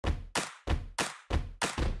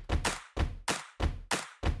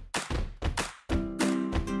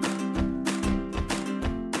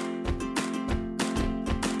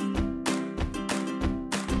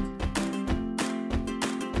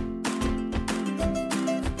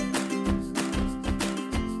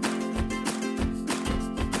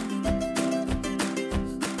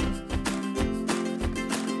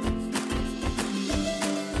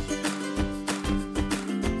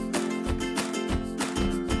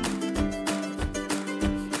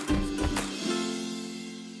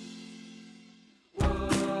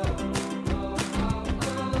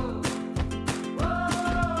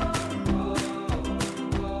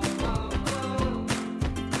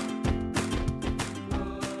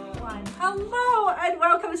Hello and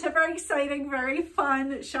welcome to a very exciting, very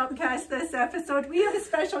fun Shopcast this episode. We have a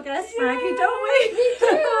special guest, Maggie, don't we? We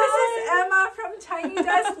do. This is Emma from Tiny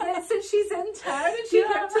Desk Knits and she's in town and she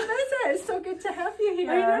came to visit. It's so good to have you here.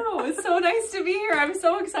 I know, it's so nice to be here. I'm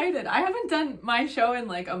so excited. I haven't done my show in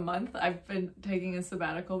like a month. I've been taking a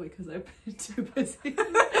sabbatical because I've been too busy.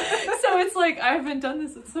 So it's like, I haven't done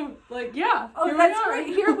this. It's so like, yeah. Oh, that's right.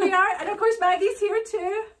 Here we are. And of course, Maggie's here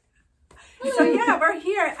too. So yeah, we're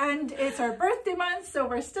here and it's our birthday month, so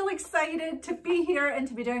we're still excited to be here and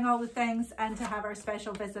to be doing all the things and to have our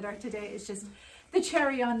special visitor today. It's just the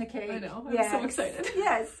cherry on the cake. I know, I'm so excited.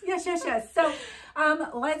 Yes. So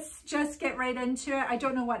let's just get right into it. I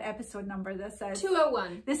don't know what episode number this is.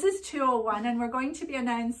 201. This is 201 and we're going to be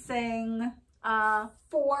announcing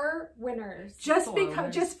 4 winners. Just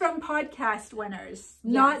from podcast winners,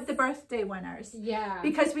 not the birthday winners. Yeah.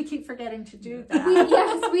 Because we keep forgetting to do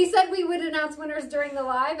that. We said we would announce winners during the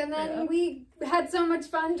live, and then we had so much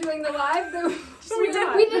fun doing the live that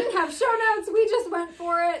we didn't have show notes. We just went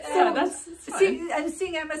for it. So that's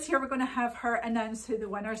seeing Emma's here, we're going to have her announce who the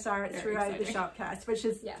winners are throughout the Shopcast, which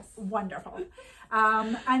is wonderful.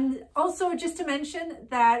 And also just to mention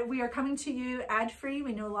that we are coming to you ad-free.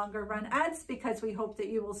 We no longer run ads because we hope that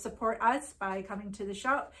you will support us by coming to the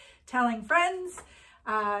shop, telling friends,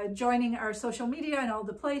 joining our social media and all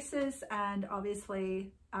the places, and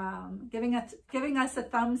obviously giving us a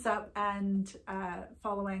thumbs up and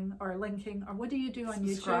following or linking, or what do you do on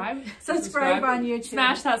YouTube? Subscribe on YouTube.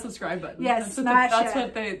 Smash that subscribe button. Yes, that's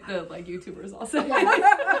what the like YouTubers all say.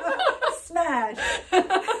 Smash.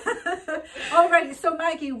 All right, so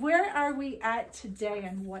Maggie, where are we at today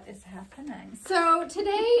and what is happening? So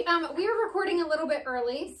today we are recording a little bit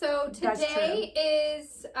early. So today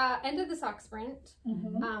is end of the sock sprint.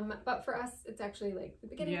 But for us, it's actually like the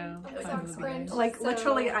beginning of the sock sprint. Like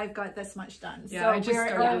literally, I've got this much done. Yeah, so I just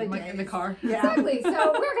started in the car. Yeah. Exactly. So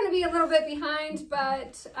we're going to be a little bit behind,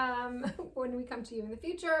 but when we come to you in the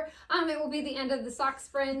future, it will be the end of the sock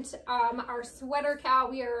sprint. Our sweater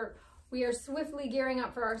cowl, we are swiftly gearing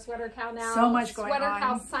up for our sweater cowl now. So much going on. Sweater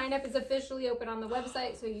cowl sign up is officially open on the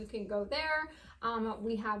website, so you can go there.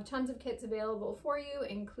 We have tons of kits available for you,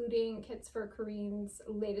 including kits for Corinne's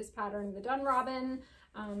latest pattern, the Dun Robin,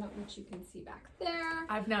 which you can see back there.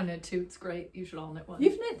 I've now knit 2. It's great. You should all knit 1.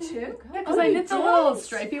 You've knit 2? Because I knit the little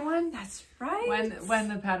stripy one. That's right. When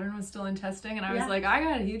the pattern was still in testing, and I was like, I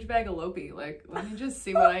got a huge bag of Lopi. Like, let me just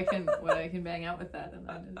see what I can bang out with that, and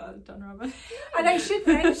then Dun Robin. And I should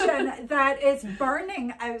mention that it's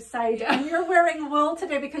burning outside, and you're wearing wool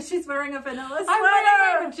today because she's wearing a vanilla sweater. I'm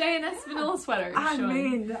wearing a J&S vanilla sweater. I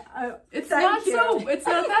mean, it's not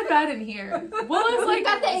that bad in here. Wool is like, we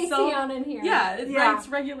got the AC on in here. Yeah, it's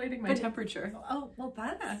regulating my temperature. Oh, well,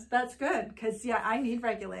 that's good because I need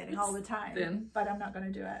regulating all the time, but I'm not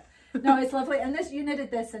going to do it. No, it's lovely. And you knitted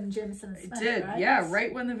this in Jameson Smith, I did, right? yeah.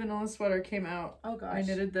 Right when the vanilla sweater came out. Oh gosh, I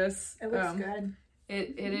knitted this. It looks good.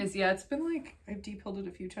 It is, yeah. It's been like I've de-pilled it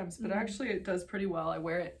a few times, but actually it does pretty well. I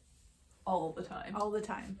wear it all the time. All the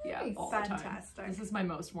time. Yeah, all fantastic. The time. This is my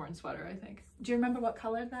most worn sweater, I think. Do you remember what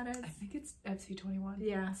color that is? I think it's FC21.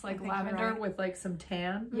 Yeah, it's like lavender with like some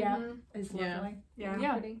tan. Yeah, it's lovely.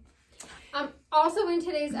 Yeah. Also in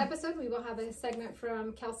today's episode, we will have a segment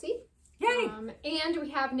from Kelsey. Yay! And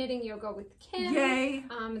we have knitting yoga with Kim. Yay!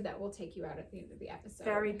 That will take you out at the end of the episode.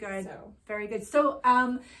 Very good. Very good. So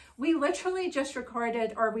we literally just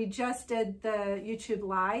recorded, or we just did the YouTube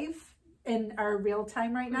live in our real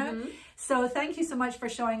time right now. So thank you so much for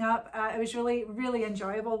showing up. It was really, really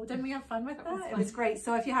enjoyable. Didn't we have fun with that? It was great.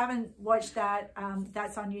 So if you haven't watched that,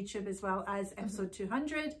 that's on YouTube as well as episode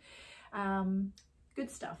 200. Good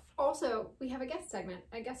stuff. Also, we have a guest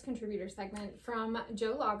contributor segment from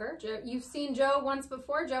Jo Logger. You've seen Jo once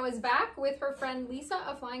before. Jo is back with her friend Lisa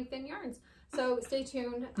of Flying Fin Yarns. So stay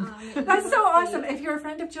tuned. That's so awesome. If you're a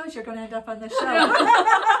friend of Jo's, you're going to end up on the show.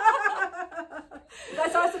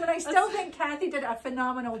 That's awesome. And I still think Kathy did a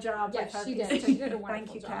phenomenal job. Yes, she did. She did a wonderful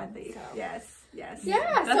Thank you, job, Kathy. So. Yes.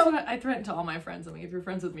 Yeah. That's what I threaten to all my friends. I'm like, if you're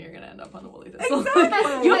friends with me, you're going to end up on the Woolly Thistle.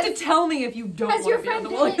 Exactly. You have to tell me if you don't want to be on the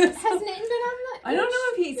Woolly Thistle. Has Nitin been on the... I don't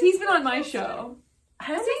know if he's been on my show.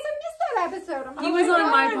 Has he missed that episode? He was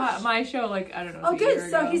on my show, like, I don't know. Oh, good.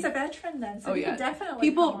 So he's a veteran then. So he can definitely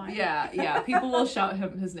come on. Yeah. People will shout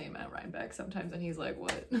his name at Rhinebeck sometimes, and he's like,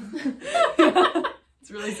 what? It's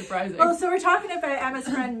really surprising. Well, so we're talking about Emma's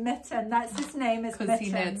friend Mitten. That's his name is Mitten. Because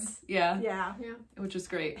he knits. Yeah. Which is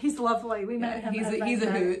great. He's lovely. We met him. He's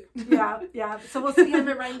a hoot. Yeah. So we'll see him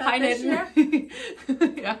at Rhinebeck this year.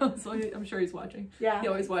 Yeah. So I'm sure he's watching. Yeah. He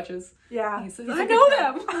always watches. Yeah. He says, I know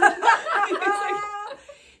them.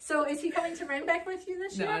 So is he coming to Rhinebeck with you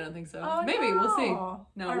this year? No, I don't think so. Oh, Maybe we'll see. no.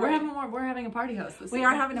 No, All we're right. having a party house this We year.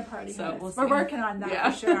 are having a party So house. we'll see. We're working on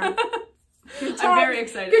that for sure. Good I'm very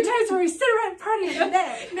excited. Good times where we sit around partying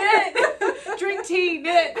and knit. Drink tea,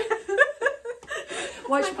 knit.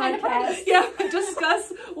 Watch podcasts. Yeah,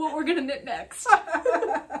 discuss what we're gonna knit next.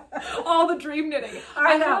 All the dream knitting.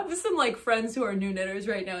 I have some like friends who are new knitters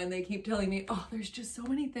right now, and they keep telling me, "Oh, there's just so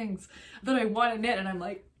many things that I want to knit," and I'm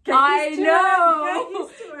like, I know.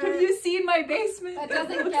 Have you seen my basement? That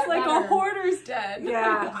doesn't it looks get like better. a hoarder's den.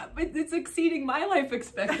 Yeah. it's exceeding my life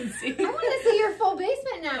expectancy. I want to see your full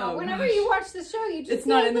basement now. Oh, Whenever gosh. you watch the show, you just It's see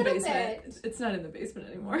not a in the little basement. bit. It's not in the basement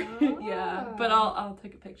anymore. Oh. Yeah, but I'll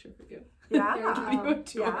take a picture for you. Yeah.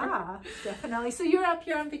 Yeah, definitely. So you're up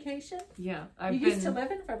here on vacation? Yeah. You used to live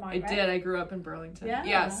in Vermont, I did. I grew up in Burlington.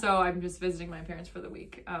 Yeah. So I'm just visiting my parents for the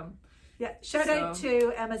week. Yeah, shout out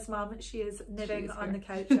to Emma's mom. She is knitting on the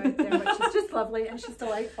couch out there, which is just lovely, and she's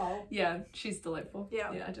delightful. Yeah, she's delightful.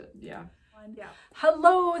 Yeah. Yeah.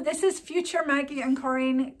 Hello, this is future Maggie and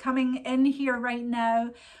Corinne coming in here right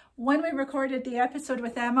now. When we recorded the episode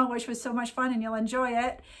with Emma, which was so much fun and you'll enjoy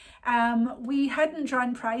it, we hadn't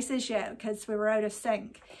drawn prizes yet because we were out of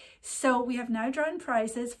sync. So we have now drawn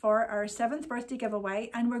prizes for our 7th birthday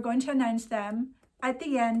giveaway, and we're going to announce them at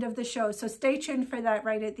the end of the show. So stay tuned for that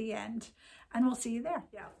right at the end, and we'll see you there.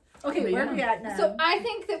 Yeah. Okay, where are we at now? So I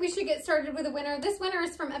think that we should get started with a winner. This winner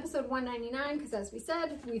is from episode 199 because, as we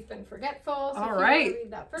said, we've been forgetful. So all right.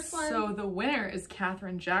 Read that first one. So the winner is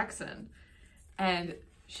Catherine Jackson, and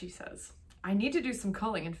she says, I need to do some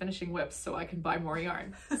culling and finishing whips so I can buy more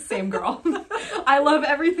yarn. Same girl. I love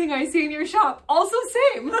everything I see in your shop. Also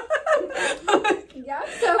same. Yeah.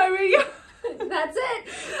 So I mean, yeah. That's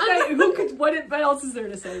it. What else is there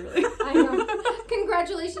to say, really? I know.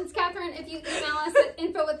 Congratulations, Catherine. If you email us at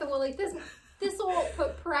info@thewoollythistle,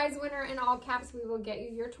 put prize winner in all caps, we will get you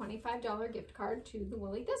your $25 gift card to the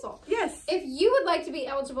Woolly Thistle. Yes. If you would like to be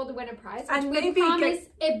eligible to win a prize, which and we maybe promise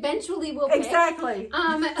eventually we'll pick, exactly.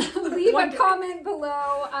 Leave a comment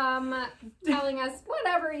below telling us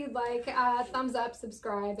whatever you'd like. Thumbs up,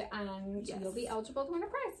 subscribe, and you'll be eligible to win a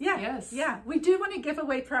prize. Yeah. Yes. Yeah. We do want to give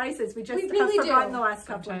away prizes. We just really have forgotten do. the last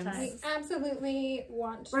couple of Sometimes. times. We absolutely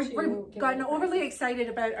want to. We've give gotten away overly prizes. excited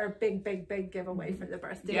about our big giveaway for the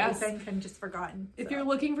birthday. Yes. I think, and just forgotten. If so. you're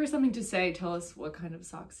looking for something to say, tell us what kind of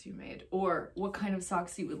socks you made, or what kind of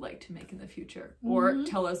socks you would like to make in the future, or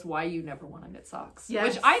tell us why you never want to knit socks. Yes.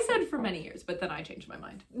 Which I said for many years, but then I changed my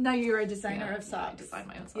mind. Now you're a designer Yeah, of socks. I design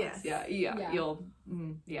my own socks. Yes. Yeah.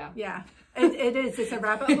 Yeah. It is. It's a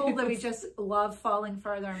rabbit hole that we just love falling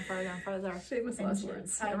further and further and further. Famous last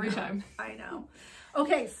words I every know. time. I know.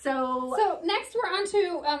 Okay, So next we're on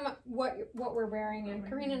to what we're wearing, and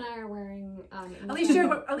Corinne and I are wearing. at least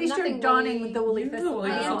you're donning the Woolly Thistle.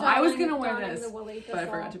 I was gonna wear donning this, the Woolly but I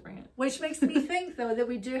Thistle. forgot to bring it. Which makes me think though that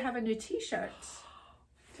we do have a new T-shirt,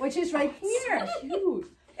 which is right here. Cute.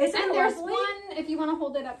 Isn't And it there's lovely? one, if you want to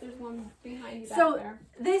hold it up, there's one behind you back So there.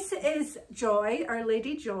 this is Joy, Our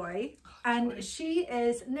Lady Joy, and Joy. she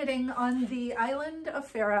is knitting on the island of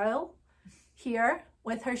Fair Isle here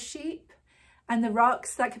with her sheep and the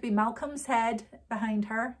rocks. That could be Malcolm's head behind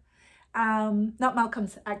her. Not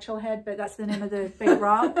Malcolm's actual head, but that's the name of the big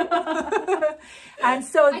rock. And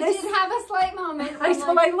so I did have a slight moment.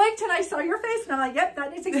 I looked and I saw your face and I'm like, yep,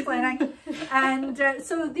 that needs explaining. And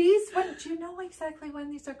so these, do you know exactly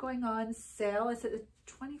when these are going on sale? Is it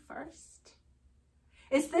the 21st?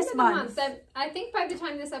 It's this month. I think by the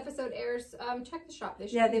time this episode airs, check the shop. They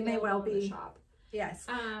should Yeah, be they may well available in the be. shop. Yes.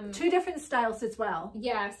 2 different styles as well.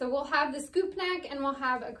 Yeah, so we'll have the scoop neck and we'll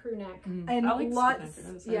have a crew neck. And I like lots, scoop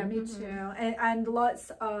neck, yeah, me too. And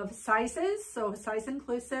lots of sizes, so size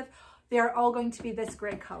inclusive. They're all going to be this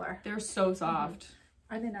gray color. They're so soft.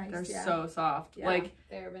 Aren't they nice? They're so soft. Yeah. Like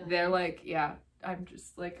They're like, yeah. I'm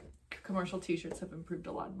just like, commercial t-shirts have improved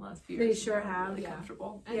a lot in the last few They years. sure They're have. Really Yeah.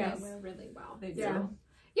 comfortable. And Yes. they wear really well. They Yeah. do.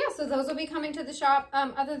 Yeah, so those will be coming to the shop.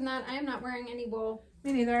 Other than that, I am not wearing any wool.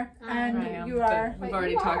 Me neither. And I am, you but are. We've But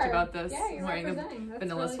already you talked are. about this. Yeah, you're wearing a representing. That's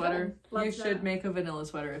vanilla really sweater. good. Love You that. should make a vanilla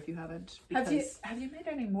sweater if you haven't. Have Because you made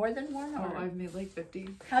any more than one? oh, Or? I've made like 50.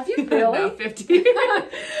 Have you really? No, 50.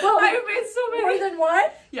 Well, I've made so many. more than one?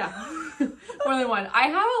 Yeah, more than one. I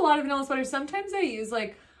have a lot of vanilla sweaters. Sometimes I use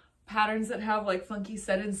like patterns that have like funky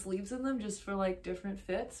set-in sleeves in them just for like different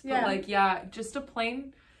fits. But Yeah. like, yeah, just a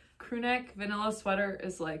plain crew neck vanilla sweater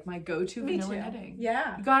is like my go-to Me vanilla too. knitting.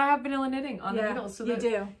 Yeah. You gotta have vanilla knitting on the needle so you that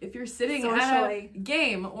do. if you're sitting at Socially. a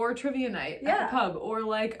game or trivia night at Yeah. the pub or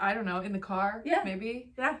like, I don't know, in the car, Yeah.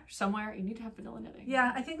 maybe Yeah. somewhere, you need to have vanilla knitting.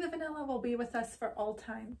 Yeah, I think the vanilla will be with us for all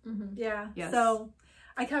time. Mm-hmm. Yeah. Yes. So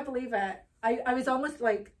I can't believe it. I was almost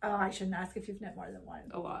like, oh, I shouldn't ask if you've knit more than one.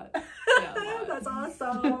 A lot. Yeah, a lot. That's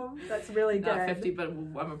awesome. That's really good. Not 50, but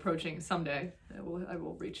I'm approaching someday. I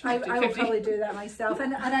will reach 50. I will probably do that myself.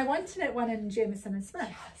 And I want to knit one in Jameson and Smith.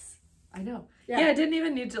 Yes. I know. Yeah. Yeah, I didn't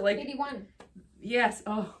even need to like... 81. Yes.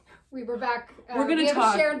 Oh. We were back. We're gonna we have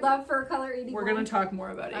talk. A shared love for color 81. We're gonna talk more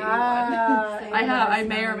about 81. I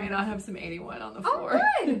may or may not have some 81 on the floor.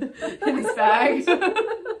 Oh, good. In this bag. Do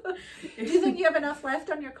you think you have enough left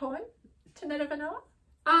on your Cohen to knit a vanilla?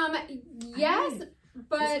 Yes,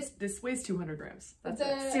 but this weighs 200 grams. That's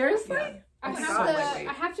it. Seriously? Yeah.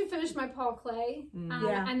 I have to finish my Paul Clay,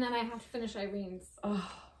 Yeah. and then I have to finish Irene's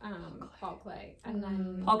Paul Clay, and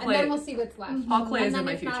then Paul Clay, and then we'll see what's left. Paul Clay is and in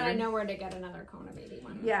my if future. not, I know where to get another cone of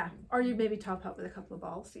 81. Yeah, or you maybe top up with a couple of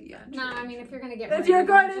balls. So Yeah. No, I mean if you're gonna get, if you're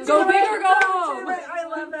going to go big or go home, home. I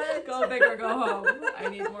love it. Go big or go home. I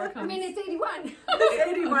need more cones. I mean it's 81. It's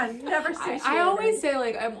 81. Never say. I always say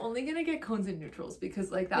like I'm only gonna get cones and neutrals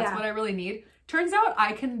because like that's what I really need. Turns out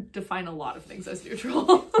I can define a lot of things as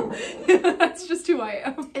neutral. That's just who I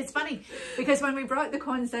am. It's funny because when we brought the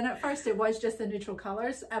cones in at first, it was just the neutral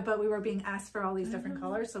colors, but we were being asked for all these different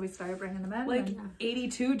colors, so we started bringing them in. Like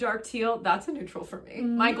 82 dark teal, that's a neutral for me.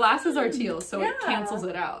 My glasses are teal, so it cancels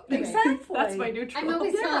it out. Exactly. That's my neutral. I'm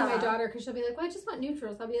always telling my daughter because she'll be like, "Well, I just want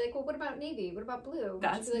neutrals." I'll be like, "Well, what about navy? What about blue?"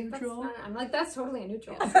 That's she'll be like, neutral. I'm like, "That's totally a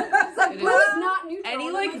neutral." It Blue is. is not neutral. Any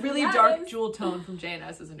And I'm like really "Yeah, dark it is." jewel tone from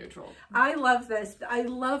J&S is a neutral. I love this. I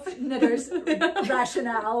love knitters'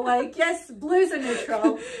 rationale. Like, yes, blue's a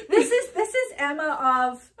neutral. This is Emma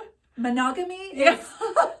of monogamy. Yes.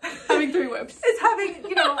 Having 3 whips. It's having,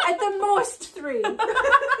 at the most 3.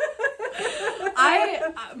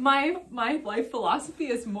 My life philosophy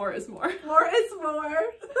is more is more. More is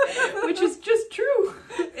more. Which is just true.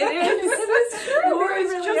 It is. It is true. More is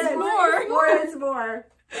really just is. more. More is more.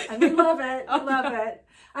 And we love it. We love it.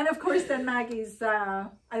 And of course then Maggie's, I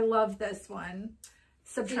love this one.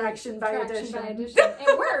 Subtraction by addition.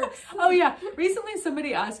 It works. Oh yeah. Recently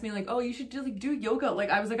somebody asked me like, oh, you should do yoga. Like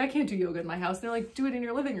I was like, I can't do yoga in my house. And they're like, do it in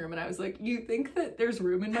your living room. And I was like, you think that there's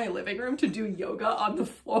room in my living room to do yoga on the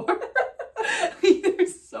floor?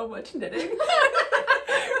 There's so much knitting.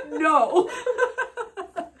 No.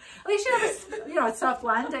 At least you have a soft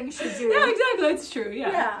landing should do. Yeah, exactly. That's true.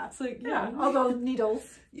 Yeah. Yeah. It's like, Although needles.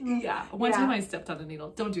 Yeah. One time I stepped on a needle.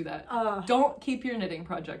 Don't do that. Don't keep your knitting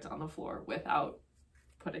project on the floor without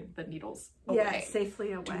putting the needles away. Yeah,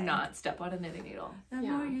 safely away. Do not step on a knitting needle. The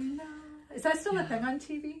more you know. Is that still a thing on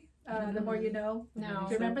TV? The more you know? No.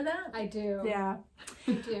 Do you remember that? I do. Yeah.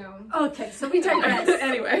 I do. Okay, so we digress.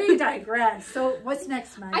 Anyway. We digress. So what's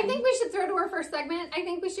next, Maggie? I think we should throw to our first segment. I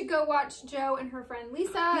think we should go watch Joe and her friend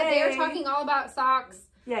Lisa. Yay. They are talking all about socks.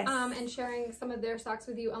 Yes. And sharing some of their socks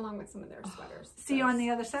with you along with some of their sweaters. See you on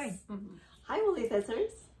the other side. Hi, Woolly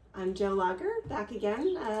Thistlers. I'm Jo Lager, back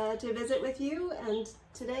again to visit with you, and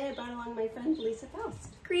today I brought along my friend Lisa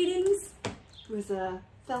Faust. Greetings. Who's a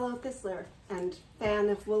fellow Thistler and fan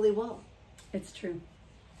of woolly wool. It's true.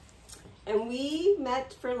 And we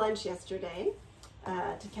met for lunch yesterday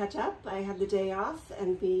to catch up. I had the day off,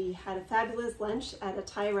 and we had a fabulous lunch at a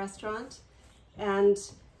Thai restaurant. And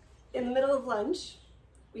in the middle of lunch,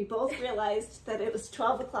 we both realized that it was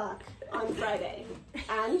 12 o'clock on Friday,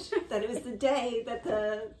 and that it was the day that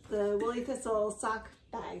the Woolly Thistle sock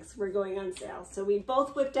bags were going on sale. So we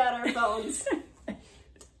both whipped out our phones.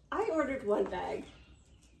 I ordered 1 bag.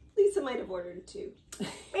 Lisa might have ordered 2.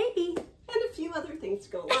 Maybe. And a few other things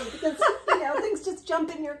to go along, because, things just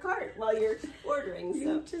jump in your cart while you're ordering.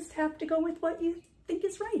 You just have to go with what you think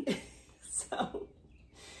is right.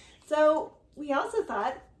 So we also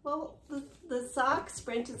thought, well, the sock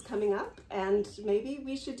sprint is coming up, and maybe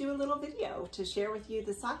we should do a little video to share with you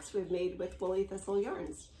the socks we've made with Woolly Thistle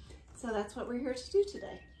yarns. So that's what we're here to do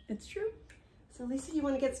today. It's true. So Lisa, you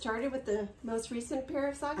want to get started with the most recent pair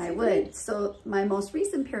of socks? I would. So my most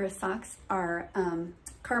recent pair of socks are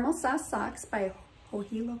Carmel Soft Socks by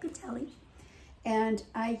Locatelli. And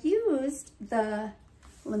I used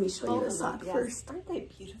let me show you the sock first. Aren't they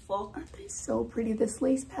beautiful? Aren't they so pretty? This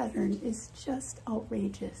lace pattern is just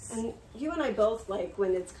outrageous. And you and I both like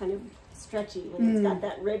when it's kind of stretchy, when it's got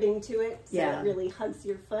that ribbing to it, so it really hugs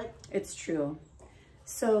your foot. It's true.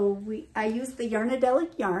 So I used the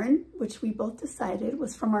Yarnadelic yarn, which we both decided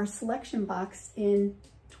was from our selection box in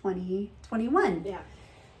 2021. Yeah.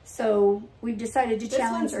 So we've decided to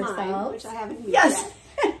challenge ourselves. Mine, which I haven't used Yes,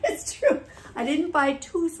 yet. it's true. I didn't buy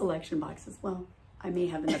 2 selection boxes. Well, I may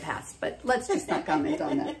have in the past, but let's just not comment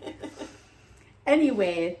on that.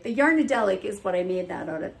 Anyway, the Yarnadelic is what I made that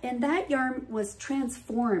out of. And that yarn was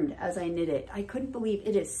transformed as I knit it. I couldn't believe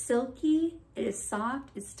it is silky, It is soft,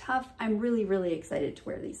 it's tough. I'm really, really excited to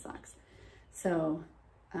wear these socks. So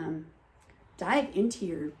dive into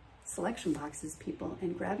your selection boxes, people,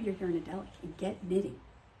 and grab your Yarnadelic and get knitting.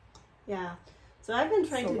 Yeah. So I've been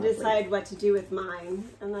trying to decide what to do with mine,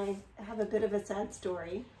 and I have a bit of a sad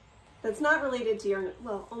story that's not related to yarn,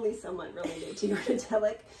 well, only somewhat related to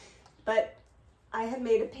Yarnadelic, but I had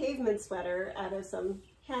made a pavement sweater out of some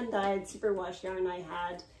hand-dyed superwash yarn I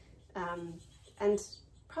had, and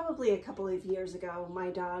probably a couple of years ago, my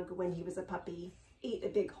dog, when he was a puppy, ate a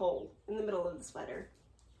big hole in the middle of the sweater.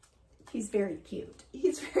 He's very cute.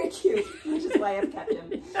 He's very cute, which is why I've kept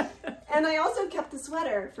him. And I also kept the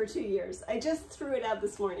sweater for 2 years. I just threw it out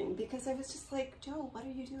this morning because I was just like, Joe, what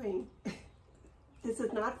are you doing? This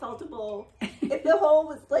is not feltable. If the hole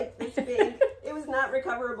was like this big, it was not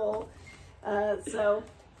recoverable.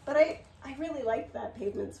 But I really liked that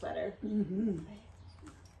pavement sweater. Mm-hmm.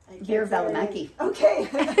 Veera Välimäki. Okay.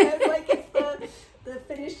 I like it's the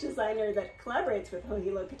Finnish designer that collaborates with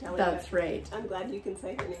Locatelli. That's right. I'm glad you can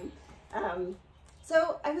say her name.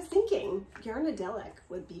 So I was thinking Yarnadelic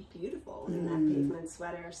would be beautiful in that pavement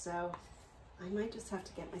sweater. So I might just have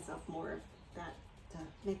to get myself more of that to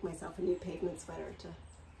make myself a new pavement sweater to,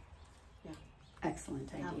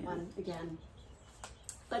 excellent idea. Have one again.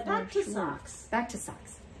 But back to socks. Back to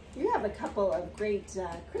socks. You have a couple of great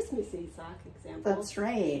Christmassy sock examples. That's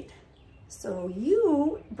right. So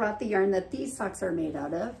you brought the yarn that these socks are made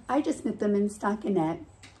out of. I just knit them in stockinette.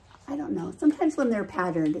 I don't know. Sometimes when they're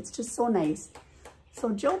patterned, it's just so nice.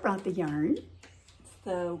 So Joe brought the yarn. It's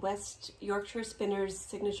the West Yorkshire Spinners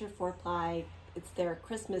Signature 4-ply. It's their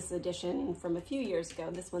Christmas edition from a few years ago.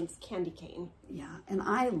 This one's Candy Cane. Yeah, and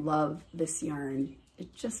I love this yarn.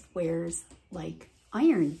 It just wears like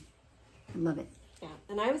iron. I love it. Yeah,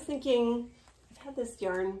 and I was thinking, I've had this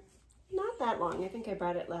yarn not that long. I think I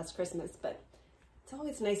brought it last Christmas, but it's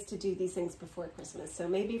always nice to do these things before Christmas. So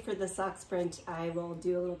maybe for the sock sprint, I will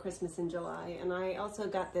do a little Christmas in July. And I also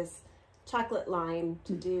got this chocolate lime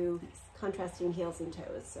to do contrasting heels and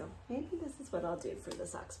toes. So maybe this is what I'll do for the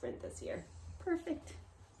sock sprint this year. Perfect.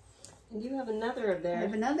 And you have another of there. I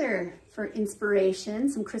have another for inspiration,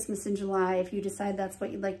 some Christmas in July, if you decide that's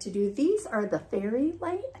what you'd like to do. These are the fairy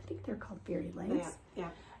light. I think they're called fairy lights. Yeah.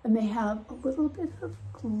 And they have a little bit of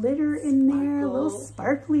glitter in there, a little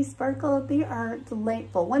sparkly sparkle. They are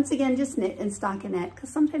delightful. Once again, just knit in stockinette, because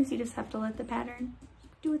sometimes you just have to let the pattern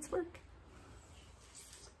do its work.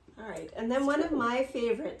 All right, and then one of my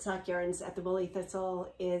favorite sock yarns at the Woolly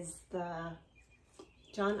Thistle is the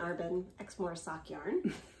John Arbin Exmoor Sock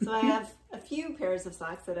Yarn. So I have a few pairs of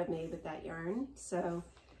socks that I've made with that yarn. So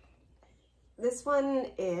this one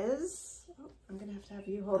is, I'm gonna have to have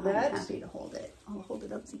you hold that. I'm happy to hold it. I'll hold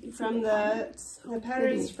it up so you can see from the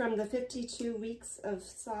patterns from the 52 Weeks of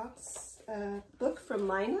Socks book from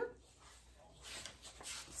Laine.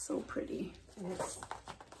 So pretty. And it's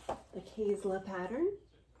the Kaisla pattern.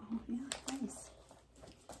 Oh yeah, nice.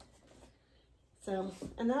 So,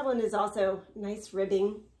 and that one is also nice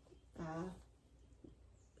ribbing,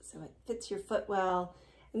 so it fits your foot well.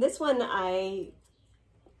 And this one, I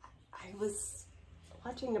was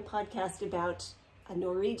watching a podcast about a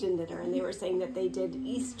Norwegian knitter, and they were saying that they did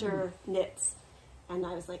Easter knits, and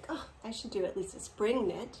I was like, oh, I should do at least a spring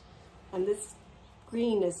knit. And this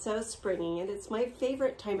green is so springy, and it's my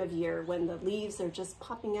favorite time of year when the leaves are just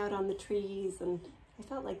popping out on the trees, and I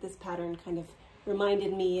felt like this pattern kind of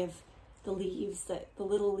reminded me of the leaves, the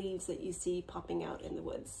little leaves that you see popping out in the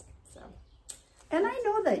woods. So, and I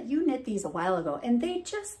know that you knit these a while ago, and they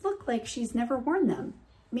just look like she's never worn them.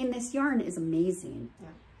 I mean, this yarn is amazing. Yeah,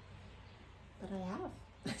 but I have.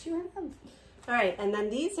 But you have. All right, and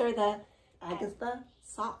then these are the Agatha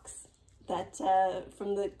socks that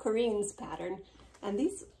from the Corinne's pattern, and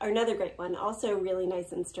these are another great one. Also really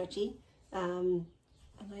nice and stretchy, and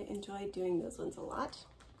I enjoy doing those ones a lot.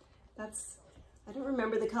 I don't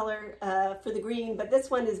remember the color for the green, but this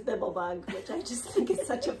one is Bibblebug, which I just think is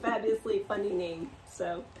such a fabulously funny name.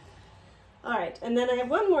 So, all right, and then I have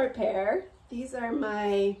one more pair. These are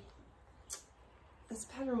this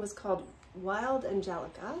pattern was called Wild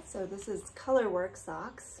Angelica. So this is colorwork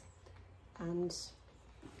socks, and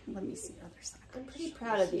let me see the other side. I'm pretty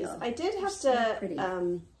proud of these. I did have to,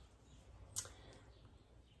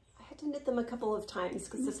 I had to knit them a couple of times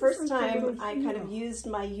because the first time I kind of used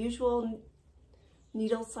my usual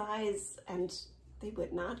needle size and they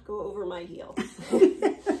would not go over my heel.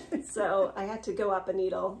 So I had to go up a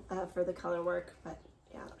needle for the color work, but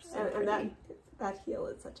yeah, and that heel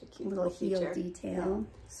is such a cute little feature. Heel detail.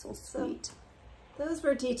 Yeah. So sweet. So those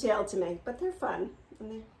were detailed to make, but they're fun.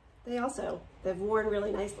 And they've worn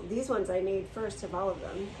really nicely. These ones I made first of all of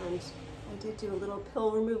them, and I did do a little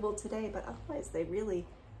pill removal today, but otherwise they really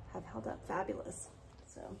have held up fabulous.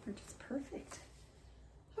 So They're just perfect.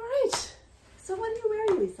 all right. So what are you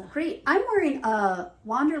wearing, Lisa? Great. I'm wearing a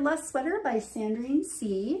Wanderlust sweater by Sandrine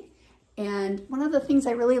C. And one of the things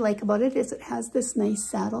I really like about it is it has this nice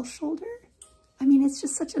saddle shoulder. I mean, it's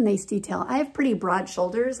just such a nice detail. I have pretty broad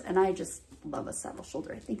shoulders and I just love a saddle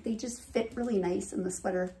shoulder. I think they just fit really nice and the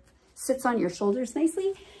sweater sits on your shoulders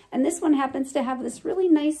nicely. And this one happens to have this really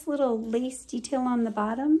nice little lace detail on the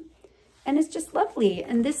bottom. And it's just lovely.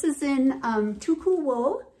 And this is in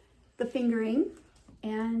Tukuwool, the fingering.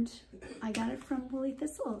 And I got it from Woolly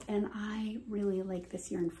Thistle. And I really like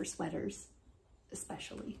this yarn for sweaters,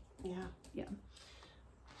 especially. Yeah. Yeah.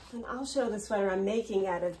 And I'll show the sweater I'm making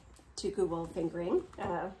out of Tukuwool fingering.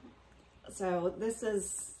 So this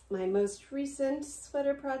is my most recent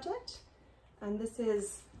sweater project. And this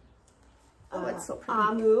is It's so pretty.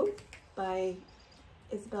 Aamu by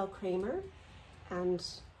Isabell Kraemer. And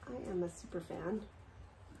I am a super fan.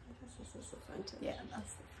 I guess this is the front. Yeah,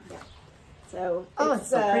 that's the front. Yeah. So it's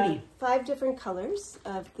so pretty. 5 different colors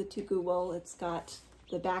of the Tukuwool. It's got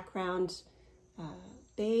the background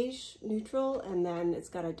beige, neutral, and then it's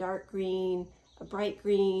got a dark green, a bright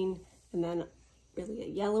green, and then really a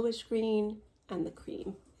yellowish green, and the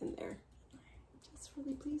cream in there. Just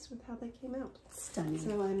really pleased with how they came out. Stunning.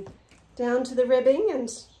 So I'm down to the ribbing and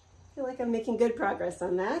I feel like I'm making good progress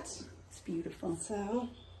on that. It's beautiful. So,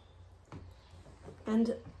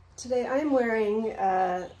 and today I'm wearing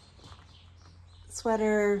a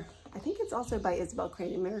sweater, I think it's also by Isabell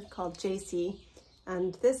Kraemer, called Jaycee.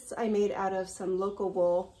 And this I made out of some local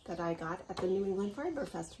wool that I got at the New England Fiber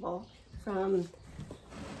Festival from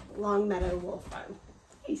Longmeadow Wool Farm.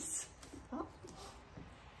 Nice. Oh.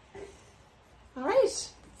 All right,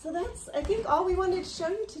 so that's, I think, all we wanted to show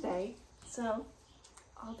you today. So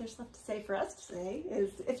all there's left to say for us today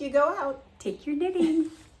is if you go out, Take your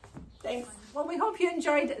knitting. thanks. Well, we hope you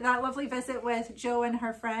enjoyed that lovely visit with Jo and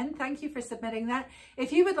her friend. Thank you for submitting that.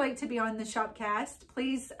 If you would like to be on the Shopcast,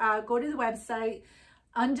 please go to the website.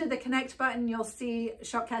 Under the connect button, you'll see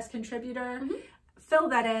Shopcast contributor. Fill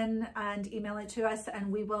that in and email it to us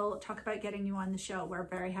and we will talk about getting you on the show. We're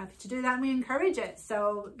very happy to do that and we encourage it.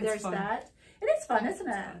 So there's that. It is fun, isn't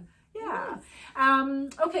it? Fun. Yeah.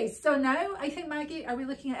 Okay, so now I think, Maggie, are we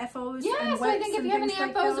looking at FOs? Yeah, and so I whips think if and you have any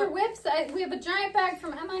things like FOs that? or whips, we have a giant bag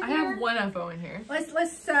from Emma I here. have one FO in here.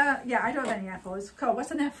 Let's yeah, I don't have any FOs. Cool.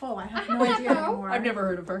 What's an FO? I have no an idea FO. anymore. I've never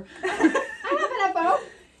heard of her. I have an FO.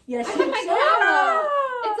 Yes, I have you my do. Cowl.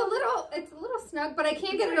 It's a little snug, but I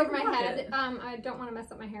can't get it over my head. I don't want to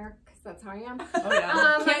mess up my hair because that's how I am. Oh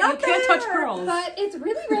yeah. You can't touch curls. But it's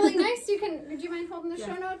really, really nice. Do you mind holding the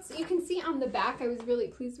show notes? You can see on the back, I was really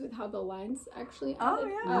pleased with how the lines actually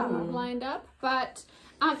lined up. But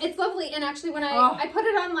it's lovely. And actually when I put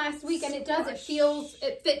it on last week and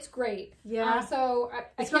it fits great. Yeah. So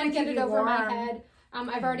I can't get it over my head.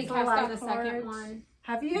 I've already cast on a second one.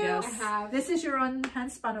 Have you? Yes. I have. This is your own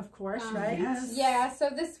hand spun, of course, right? Yes. Yeah, so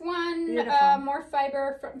this one, more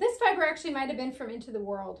fiber. This fiber actually might have been from Into the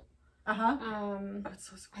World. Uh-huh. That's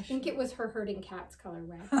so I think it was her Herding Cats color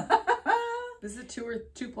red. This is a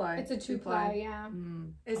 2 ply. It's a 2 ply, yeah.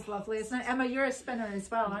 It's lovely, isn't it? Emma, you're a spinner as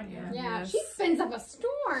well, aren't you? Yeah, Yes. she spins up a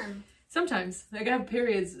storm. Sometimes. Like I have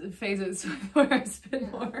periods, phases where I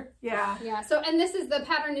spin more. Yeah. Yeah, so, and the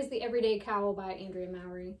pattern is the Everyday Cowl by Andrea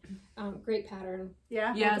Mowry. Great pattern.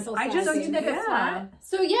 Yeah. Yes, I just So you knit it flat.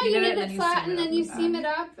 So yeah, you knit and it then flat you and then you seam seam it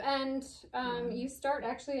up and you start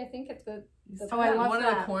actually, I think at the I love one of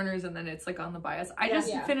that. the corners and then it's like on the bias. I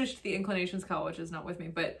just finished the Inclinations Cowl, which is not with me,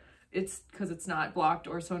 but it's because it's not blocked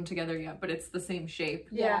or sewn together yet, but it's the same shape.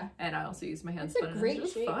 Yeah. And I also use my hand It's a spun. great It's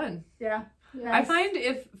just shape. fun. Yeah. I find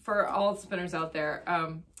for all spinners out there,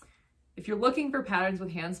 if you're looking for patterns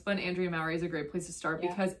with hand spun, Andrea Mowry is a great place to start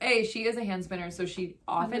because she is a hand spinner, so she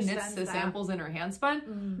often knits the samples in her hand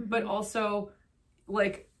spun, but also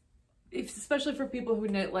like especially for people who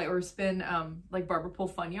knit or spin like barber pole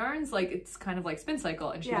fun yarns, like it's kind of like Spin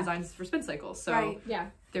Cycle, and she designs for Spin Cycle, so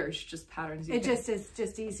there's just patterns you can, is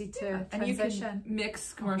just easy to and you transition. can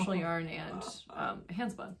mix commercial yarn and hand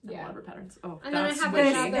spun in a lot of her patterns. And then I have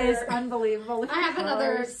This is unbelievable. I have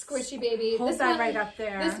another squishy baby. Hold that right up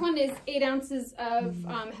there. This one is 8 ounces of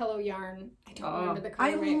Hello Yarn. I don't remember the color.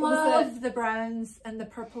 I love the browns and the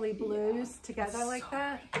purpley blues together like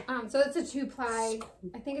that. So it's a 2 ply.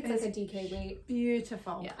 I think it's like a DK weight.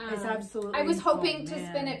 Beautiful. It's absolutely. I was hoping to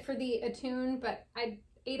spin it for the attune, but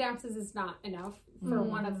 8 ounces is not enough for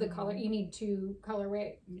one of the color. You need 2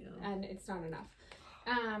 colorway, and it's not enough.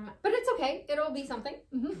 But it's okay. It'll be something.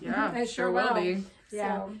 Yeah, it sure will be.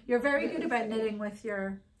 Yeah, so, you're very good about knitting with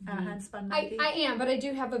your hand spun Maggie. I am, but I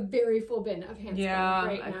do have a very full bin of hand spun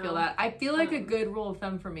right now. I feel that. I feel like a good rule of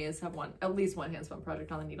thumb for me is have at least one hand spun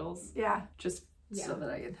project on the needles. Yeah. Just so that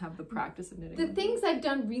I can have the practice of knitting. The things I've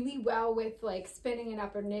done really well with like spinning it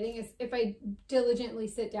up or knitting is if I diligently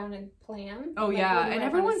sit down and plan. Oh like, yeah, and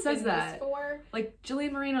everyone says that. For. Like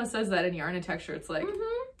Jillian Marino says that in Yarnadelic. It's like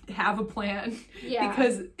have a plan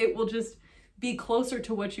because it will just be closer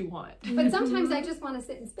to what you want. But sometimes I just want to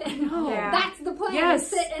sit and spin. That's the plan. Yes,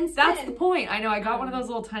 sit and spin. That's the point. I know. I got one of those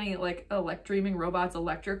little tiny like Dreaming Robots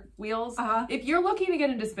electric wheels. If you're looking to get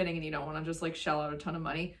into spinning and you don't want to just like shell out a ton of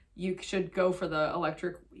money, you should go for the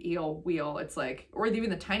electric eel wheel. It's like, or even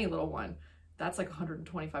the tiny little one. That's like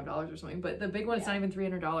 $125 or something. But the big one, it's not even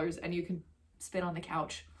 $300, and you can spin on the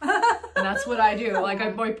couch. And that's what I do.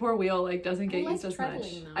 Like my poor wheel like doesn't get used as much.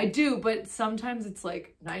 Though. I do, but sometimes it's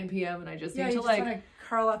like 9 p.m. and I just need to like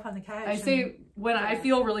curl up on the couch. I say when I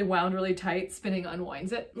feel really wound really tight, spinning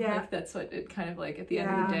unwinds it. Like that's what it kind of like at the end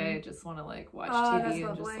of the day. I just want to like watch TV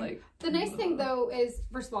and just like. The nice thing though is,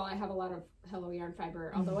 first of all, I have a lot of Hello Yarn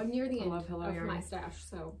fiber, although I'm near the end of my stash.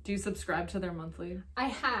 So do you subscribe to their monthly? I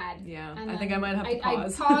had. Yeah, and I think I might have to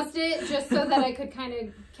pause. I paused it just so that I could kind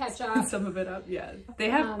of catch up. Some of it up. Yeah, they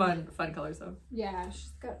have fun colors though. Yeah,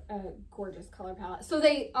 she's got a gorgeous color palette. So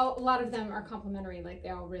a lot of them are complementary. Like they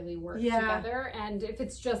all really work together. And if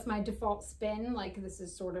it's just my default spin, like this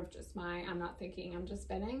is sort of just I'm not thinking, I'm just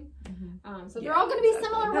spinning. So they're all going to be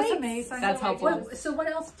similar weights. That's amazing. That's helpful. So what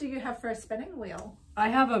else do you have for a spinning wheel? I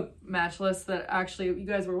have a matchless that actually, you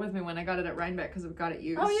guys were with me when I got it at Rhinebeck because I've got it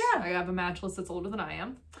used. Oh yeah. I have a matchless that's older than I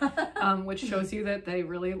am, which shows you that they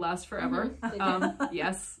really last forever.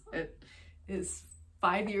 Yes, it is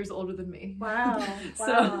 5 years older than me. Wow.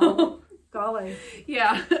 So golly.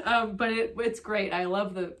 Yeah, but it's great. I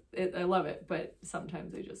love it, but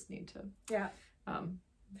sometimes I just need to. Yeah.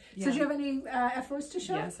 So do you have any FOs to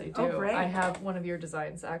show? Yes, I do. Oh, great. I have one of your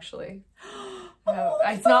designs actually.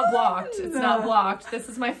 It's not blocked. It's not blocked. This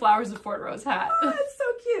is my Flowers of Fort Rose hat. Oh, it's so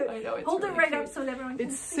cute. I know. It's Hold really it right cute. up so that everyone can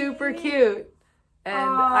see. It's super cute. And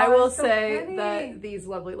I will say that these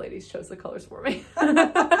lovely ladies chose the colors for me. But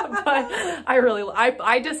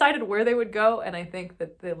I decided where they would go, and I think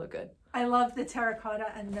that they look good. I love the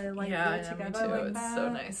terracotta and the light blue together. Me too. Like it's that. So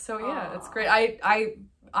nice. So yeah, it's great.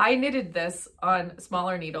 I knitted this on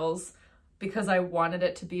smaller needles because I wanted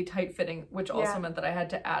it to be tight fitting, which also meant that I had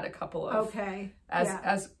to add a couple of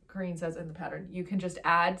as Corinne says in the pattern, you can just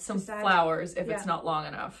add some flowers if it's not long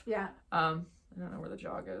enough. Yeah. I don't know where the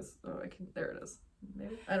jog is. Oh, there it is.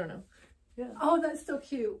 Maybe. I don't know. Yeah. Oh, that's so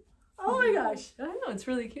cute. Oh my gosh. I know, it's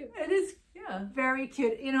really cute. It is very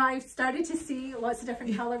cute. You know, I've started to see lots of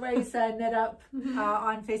different colorways knit up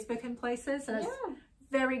on Facebook and places, and it's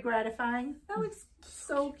very gratifying. That looks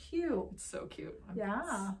so cute. It's so cute.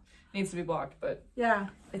 Needs to be blocked, but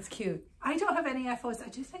it's cute. I don't have any FOs. I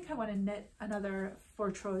do think I want to knit another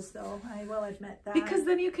Fortrose though. I will admit that. Because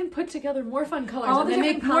then you can put together more fun colors and then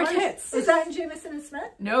make more kits. Is that in Jamieson and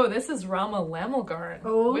Smith? No, this is Rama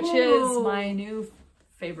Lamelgarn, which is my new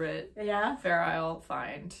favorite Fair Isle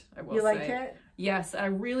find, I will say. You like it? Yes, I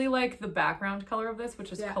really like the background color of this,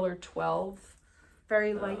 which is color 12.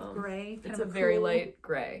 Very light gray. It's a very light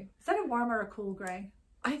gray. Is that a warm or a cool gray?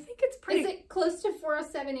 I think it's pretty. Is it close to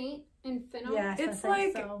 4078 in Finno? Yes, it's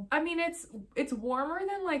like I mean it's warmer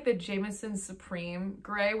than like the Jameson Supreme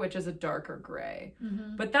gray, which is a darker gray.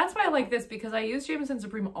 But that's why I like this, because I use Jameson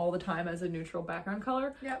Supreme all the time as a neutral background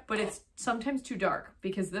color. But it's sometimes too dark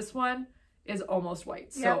because this one is almost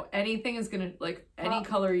white. So anything is gonna like any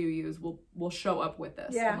color you use will show up with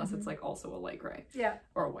this unless it's like also a light gray.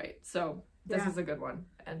 Or white. So this is a good one,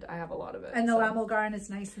 and I have a lot of it. And the Lamelgarn is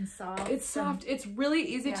nice and soft. It's soft. It's really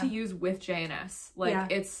easy to use with J&S.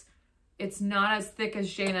 Like it's not as thick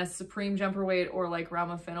as J&S Supreme Jumper Weight or like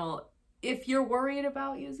Rama Fennel. If you're worried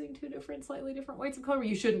about using two slightly different weights of color,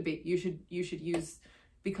 you shouldn't be. You should use,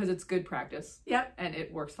 because it's good practice. And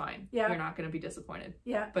it works fine. You're not going to be disappointed.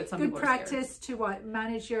 But some people are scared. Good practice to what?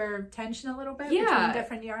 Manage your tension a little bit between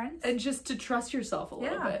different yarns? And just to trust yourself a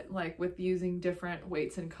little bit, like with using different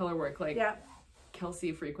weights and color work. Like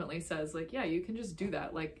Kelsey frequently says, like, you can just do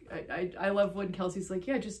that. Like, I love when Kelsey's like,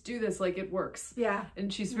 just do this. Like, it works.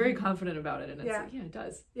 And she's very confident about it. And it's like, it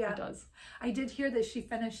does. It does. I did hear that she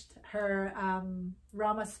finished her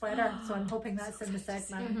Rama sweater. So I'm hoping that's in the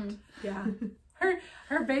segment.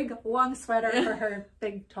 Her big long sweater for her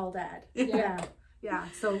big tall dad.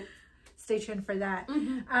 So stay tuned for that.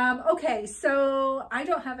 Okay, so I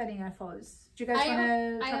don't have any FOs. Do you guys want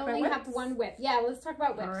to talk about I only have one whip. Yeah, let's talk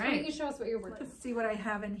about whips. All Why right. don't you show us what you're working? Let's see what I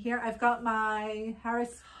have in here. I've got my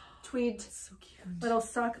Harris tweed So cute. little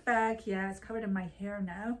sock bag. Yeah, it's covered in my hair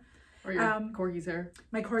now. Or your corgi's hair.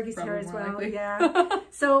 My corgi's hair Probably as more well. likely. Yeah.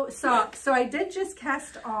 So socks. So I did just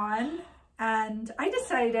cast on, and I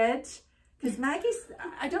decided, because Maggie's,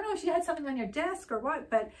 I don't know if you had something on your desk or what,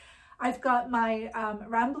 but I've got my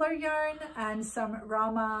Rambler yarn and some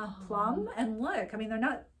Rama plum, and look, I mean,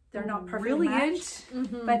 they're not perfectly matched,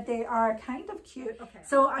 but they are kind of cute. Okay.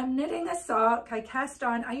 So I'm knitting a sock. I cast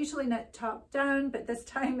on. I usually knit top down, but this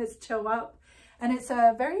time it's toe up, and it's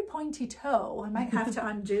a very pointy toe. I might have to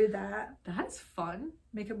undo that. That's fun.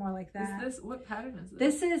 Make it more like that. Is this, what pattern is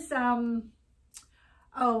this? This is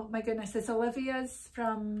oh my goodness, it's Olivia's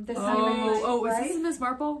from this. Oh, right? is this Miss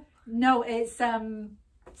Marple? No, it's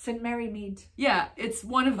St. Mary Mead. Yeah, it's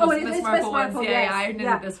one of those Miss Marple ones. Marple, Yeah, yes. I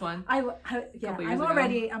knitted this one. I'm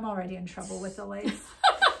already in trouble with the lace.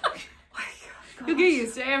 You'll get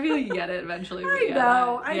used to it. I feel like you get it eventually. I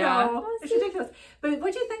know. It's ridiculous. But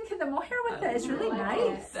what do you think of the mohair with it? It's really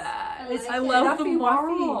nice. I love the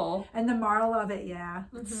marl. And the marl of it, yeah.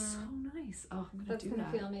 It's so nice. Oh, I'm gonna do that.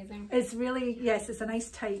 That's gonna feel amazing. It's really, yes, it's a nice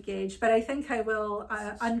tight gauge, but I think I will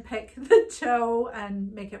unpick the toe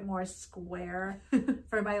and make it more square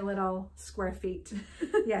for my little square feet.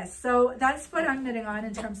 Yes, so that's what I'm knitting on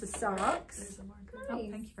in terms of socks. There's a marker. Oh,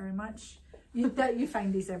 thank you very much. You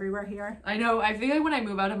find these everywhere here. I know. I feel like when I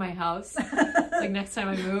move out of my house, like next time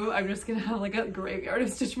I move, I'm just gonna have like a graveyard of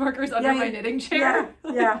stitch markers under my knitting chair.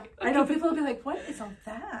 Yeah. I know people will be like, "What is all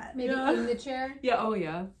that?" Maybe in the chair. Yeah. Oh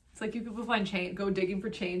yeah. It's like you people go digging for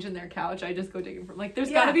change in their couch. I just go digging for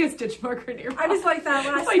there's gotta be a stitch marker nearby. I was like that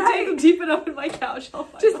last night. If I dig deep enough in my couch, I'll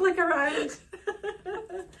find just look around.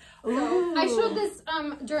 So I showed this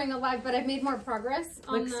during a live, but I've made more progress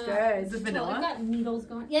on Looks good. Is it vanilla? I've got needles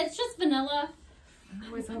going. Yeah, it's just vanilla. I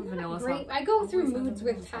always have a vanilla Great. sock. I go through moods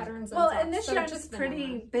with patterns. And this yarn is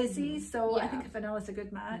pretty busy, so I think vanilla is a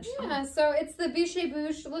good match. Yeah, so it's the Bûche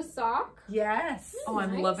Bouche Le Sock. Yes. Oh,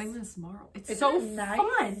 I'm loving this marl. It's so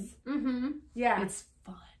nice. Fun. Yeah. It's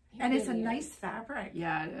fun. And it's a nice fabric.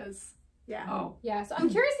 Yeah, it is. Yeah. Oh. Yeah, so I'm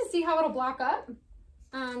curious to see how it'll block up.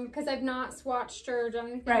 Because I've not swatched or done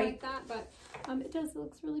anything like that, but it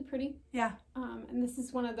looks really pretty. Yeah. And this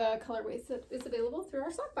is one of the colorways that is available through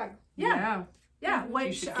our sock bag. Yeah,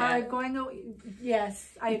 which are going.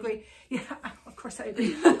 Yes, I agree. Yeah, of course I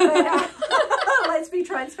agree. But, let's be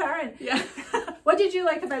transparent. Yeah. What did you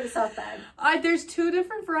like about the sock bag? There's 2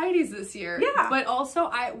 different varieties this year. Yeah. But also,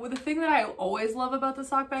 the thing that I always love about the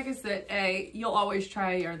sock bag is that you'll always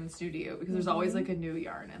try a yarn that's new to you because there's always like a new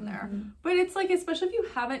yarn in there. But it's like, especially if you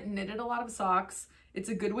haven't knitted a lot of socks, it's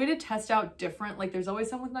a good way to test out different. Like there's always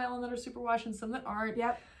some with nylon that are superwash and some that aren't.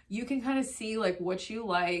 Yep. You can kind of see like what you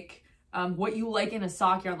like. What you like in a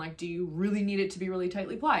sock yarn, like do you really need it to be really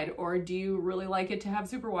tightly plied, or do you really like it to have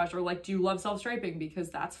superwash, or like do you love self-striping because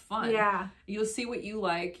that's fun? Yeah. You'll see what you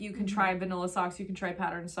like. You can try vanilla socks, you can try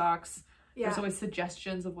pattern socks. Yeah. There's always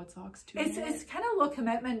suggestions of what socks to knit. It's kind of low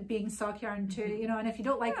commitment being sock yarn too, you know, and if you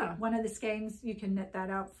don't like one of the skeins, you can knit that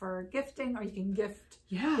out for gifting, or you can gift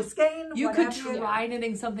the skein. You could try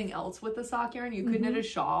knitting something else with the sock yarn. You could knit a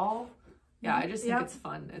shawl. Yeah, I just think it's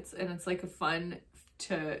fun. It's like a fun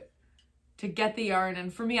to get the yarn.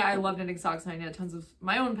 And for me, I love knitting socks, and I knit tons of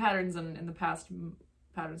my own patterns and in the past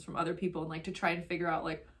patterns from other people, and like to try and figure out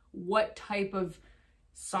like what type of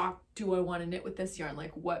sock do I want to knit with this yarn,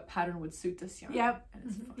 like what pattern would suit this yarn. Yep. And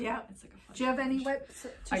it's fun. Yeah. It's like a fun Do you have any whips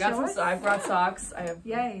to I've brought socks. I have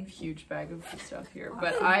a huge bag of stuff here,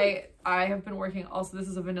 but I have been working also. This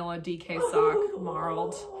is a vanilla DK sock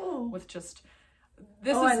marled with just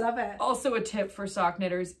this is I love it. Also a tip for sock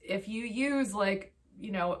knitters: if you use like,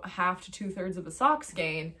 you know, 1/2 to 2/3 of a sock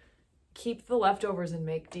skein, keep the leftovers and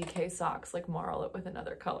make DK socks, like marl it with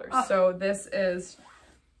another color. So this is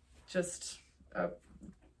just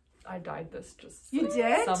I dyed this just you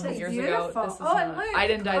did some years beautiful. ago. This is I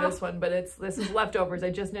didn't dye this one, but this is leftovers. I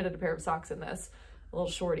just knitted a pair of socks in this, little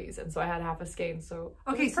shorties, and so I had 1/2 a skein. So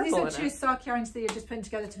okay, so these are 2 sock yarns that you're just putting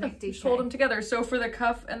together to make DK. Just hold them together. So for the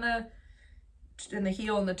cuff and the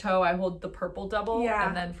heel and the toe, I hold the purple double,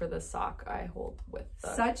 and then for the sock, I hold with the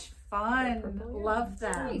such fun. Love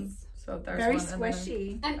them. Nice. So there's very one,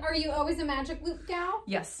 squishy. And are you always a magic loop gal?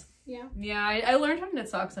 Yes. Yeah. Yeah, I learned how to knit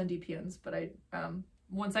socks on DPNs, but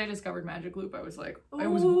once I discovered magic loop, I was like, it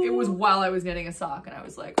was while I was knitting a sock, and I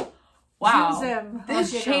was like, wow, Zoom, zoom.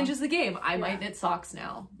 this changes the game. I might knit socks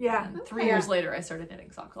now. Yeah. And 3 years later, I started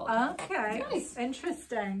knitting socks all the time. Okay. Nice.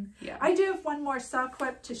 Interesting. Yeah. I do have one more sock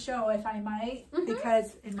whip to show, if I might,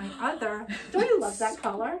 because in my other, don't you love that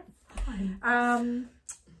color?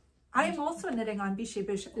 I am also knitting on Biche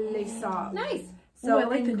Bouche Les Socks. Nice. So I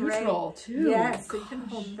like in the gray. neutral too. Yes, so you can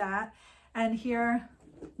hold that. And here,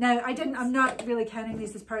 now I'm not really counting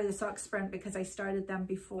these as part of the sock sprint because I started them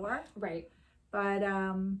before. Right. But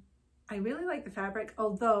I really like the fabric,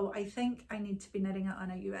 although I think I need to be knitting it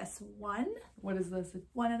on a US 1. What is this?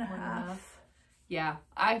 1.5. Yeah,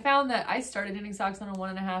 I found that I started knitting socks on a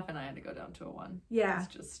 1.5 and I had to go down to a 1. Yeah.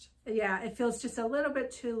 It's just... Yeah, it feels just a little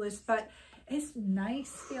bit too loose, but it's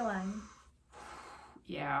nice feeling.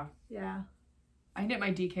 Yeah. Yeah. I knit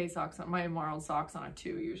my DK socks, my marled socks on a 2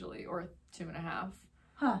 usually, or 2.5.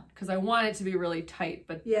 Huh. Because I want it to be really tight,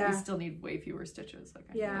 but Yeah. we still need way fewer stitches. Like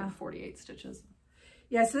I need like 48 stitches.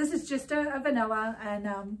 Yeah, so this is just a vanilla,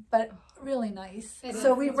 and but really nice. It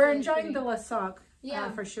So is. we're It's really enjoying pretty. the La Sock,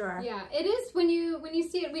 Yeah. for sure. Yeah, it is when you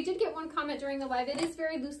see it. We did get one comment during the live. It is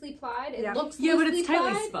very loosely plied. It looks but loosely it's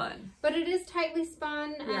tightly plied, spun. but it is tightly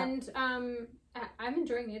spun, Yeah. and I'm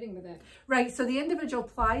enjoying knitting with it. Right, so the individual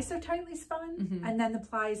plies are tightly spun, and then the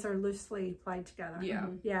plies are loosely plied together. Yeah.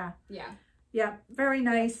 Yeah. Yeah. Yeah, very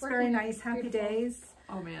nice, Working very nice. Happy beautiful. days.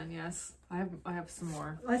 Oh man, yes. I have some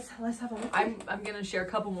more. Let's have a look. I'm gonna share a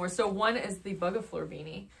couple more. So one is the Bugafleur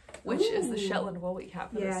beanie, which is the Shetland wool we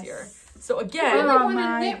have for this year. So I again, really want to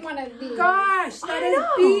my knit one of these. Gosh, that is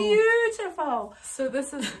beautiful. so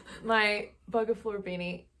this is my Bugafleur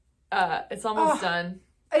beanie. It's almost done.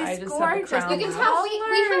 I It's just have a gorgeous. crown You can left. tell we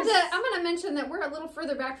had to, I'm going to mention that we're a little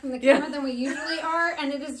further back from the camera than we usually are,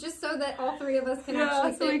 and it is just so that all three of us can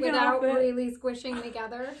actually so we fit can without all fit. really squishing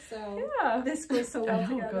together. So Yeah. This goes so I well know, it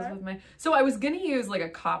together. goes with my... So I was gonna use like a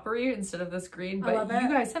coppery instead of this green, I but love you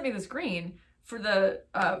it. guys sent me this green for the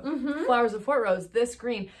Flowers of Fort Rose, this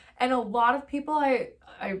green. And a lot of people I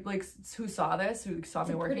like who saw this, who saw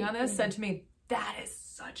me working on this, said to me, that is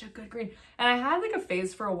such a good green. And I had like a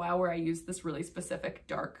phase for a while where I used this really specific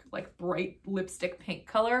dark, like bright lipstick pink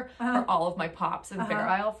color for all of my pops in Fair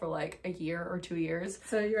Isle for like a year or 2 years.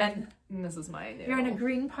 So you're and this is my new... you're in a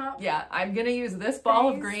green pop. Yeah, I'm gonna use this ball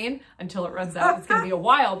of green until it runs out. It's gonna be a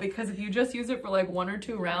while because if you just use it for like 1 or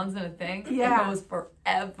 2 rounds in a thing, it goes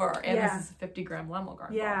forever. And this is a 50-gram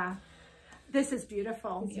Lamelgarn ball. This is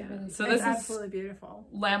beautiful. Yeah. So It's this absolutely beautiful.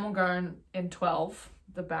 Lamelgarn in 12,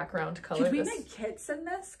 the background color. Could we make kits in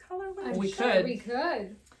this colorway? We could. We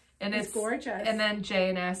could. And it's gorgeous. And then J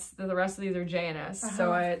and S. The rest of these are J and S.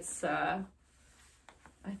 So it's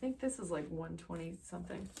I think this is like 120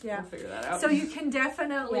 something. Yeah. We'll figure that out. So you can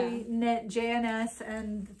definitely knit JNS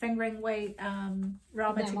and fingering weight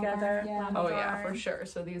Rama together. Yeah. Oh yeah, for sure.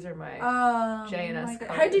 So these are my JNS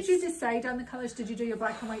colors. How did you decide on the colors? Did you do your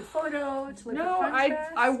black and white photo to look at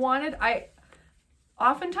contrast? I wanted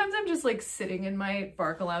oftentimes I'm just like sitting in my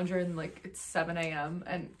Barca lounger and like it's 7 a.m.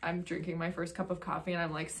 and I'm drinking my first cup of coffee and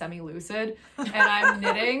I'm like semi-lucid and I'm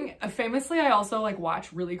knitting. Famously, I also like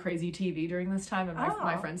watch really crazy TV during this time and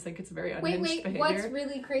my friends think it's very unhinged behavior. What's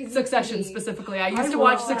really crazy? Succession TV? specifically. I used to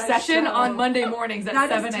watch Succession on Monday mornings at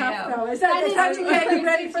 7 a.m. Is that how to get you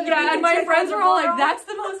ready for the Yeah, and my friends were all like, that's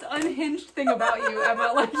the most unhinged thing about you,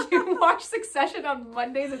 Emma. Like, you watch Succession on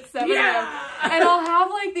Mondays at 7 a.m. And I'll have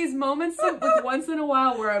like these moments like once in a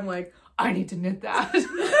while where I'm like, I need to knit that. And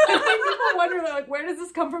people wonder, like, where does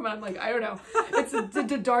this come from? And I'm like, I don't know. It's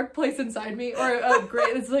a dark place inside me, or a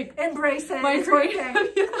great. It's like embrace it. My it's working.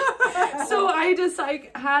 So I just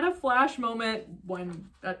like had a flash moment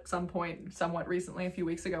at some point, somewhat recently, a few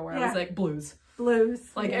weeks ago, where I was like, blues.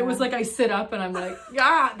 Like it was like I sit up and I'm like,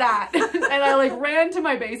 yeah, that. And I like ran to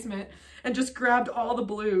my basement and just grabbed all the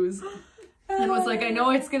blues. And was like, I know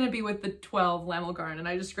it's going to be with the 12 Lamelgarn. And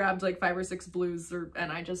I just grabbed like 5 or 6 blues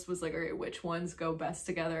and I just was like, all right, which ones go best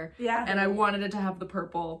together? Yeah. And I wanted it to have the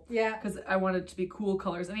purple. Yeah. Because I wanted it to be cool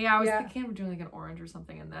colors. And I was thinking of doing like an orange or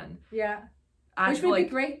something. And then. Yeah. Which would be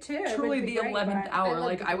great too. Truly the 11th hour.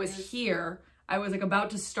 Like I was blues. here. I was like about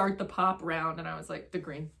to start the pop round and I was like, the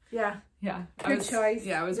green. Yeah. Yeah. Good choice.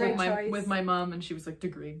 Yeah. I was with my mom and she was like, the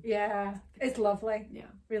green. Yeah. It's lovely. Yeah.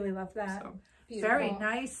 Really love that. So. Very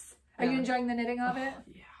nice. Are you enjoying the knitting of it?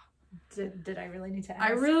 Yeah. Did I really need to ask?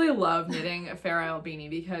 I really love knitting a Fair Isle beanie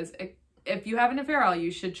because if you have a Fair Isle, you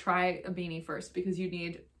should try a beanie first because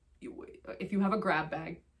if you have a grab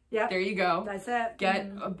bag, there you go. That's it. Get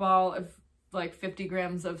a ball of like 50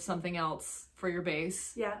 grams of something else for your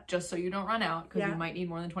base. Yeah. Just so you don't run out, because you might need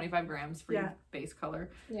more than 25 grams for your base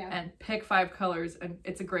color. Yeah. And pick 5 colors, and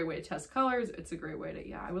it's a great way to test colors. It's a great way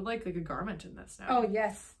to, I would like a garment in this now. Oh,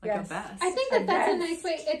 yes. Like a vest. I think that's a nice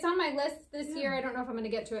way. It's on my list this year. I don't know if I'm going to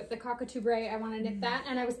get to it. The cockatoo bray, I want to knit that.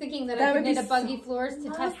 And I was thinking that I could knit a buggy floors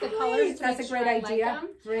to test the colors. That's a great idea.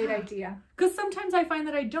 Great idea. Because sometimes I find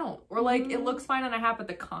that I don't. Or like, it looks fine on a hat, but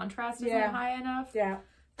the contrast isn't high enough. Yeah.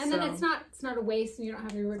 And then it's not a waste, and you don't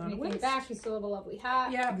have to rip anything back. You still have a lovely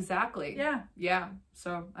hat. Yeah, exactly. Yeah. Yeah.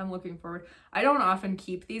 So I'm looking forward. I don't often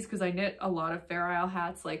keep these because I knit a lot of Fair Isle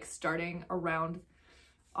hats, like starting around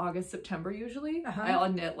August, September usually.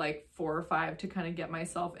 I'll knit like 4 or 5 to kind of get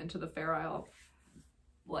myself into the Fair Isle,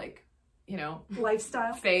 like, you know,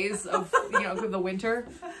 lifestyle phase of, you know, the winter,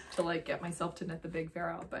 to like get myself to knit the big Fair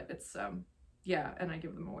Isle. But it's, and I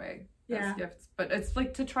give them away as gifts. But it's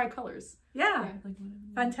like to try colors. Yeah. Like,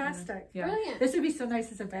 fantastic. Yeah. Brilliant. This would be so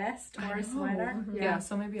nice as a vest or a sweater. Yeah,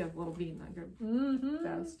 so maybe a little bean, like a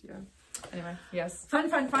vest. Yeah. Anyway, yes. Fun.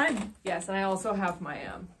 Yes, and I also have my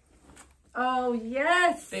oh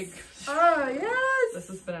yes. big. Oh yes. This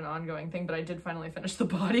has been an ongoing thing, but I did finally finish the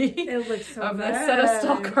body. It looks so of good. this set of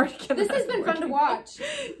stock cardigan. This has been fun to watch.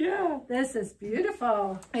 Yeah. This is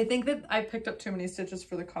beautiful. I think that I picked up too many stitches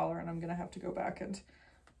for the collar, and I'm gonna have to go back and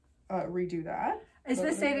redo that. Is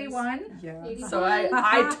this 81? Yeah. 81. So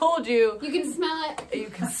I told you. You can smell it. You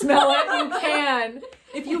can smell it. You can.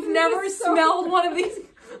 If you've never smelled one of these,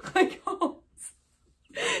 like,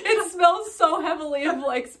 it smells so heavily of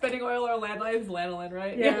like spinning oil or lanolin,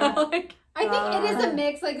 right? Yeah. Like, I think it is a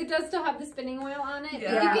mix. Like, it does still have the spinning oil on it.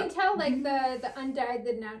 Yeah. But you can tell, like, the undyed,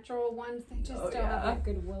 the natural ones, they just still have that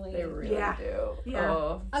good woolly. They really do. Yeah.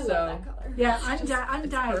 Oh, I love that color. Yeah,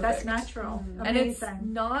 undyed. That's perfect. natural. And it's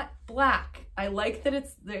Amazing. not black. I like that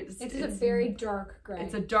it's a very dark gray.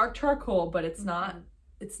 It's a dark charcoal, but it's not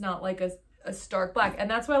like a stark black. And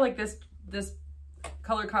that's why I like this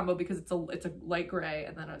color combo, because it's a light gray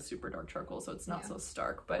and then a super dark charcoal, so it's not so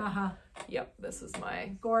stark. But yep, this is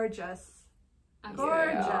my gorgeous.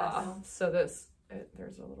 Gorgeous. Yeah. So there's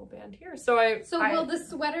a little band here. So will the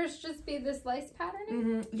sweaters just be this lace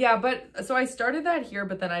patterning? Yeah, but so I started that here,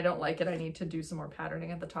 but then I don't like it. I need to do some more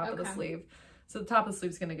patterning at the top of the sleeve. So the top of the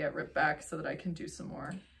sleeve is going to get ripped back so that I can do some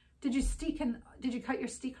more. Did you cut your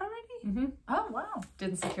steek already? Oh wow.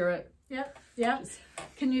 Didn't secure it. Yeah.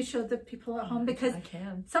 Can you show the people at home? Because I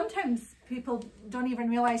can. Sometimes people don't even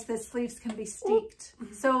realize the sleeves can be steeked.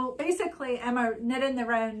 So basically, Emma knitting the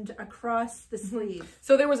round across the sleeve.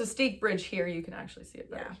 So there was a steek bridge here. You can actually see it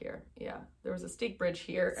better here. Yeah. There was a steek bridge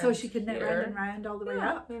here. So she could knit round and round all the way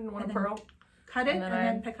up. And one purl. Cut it and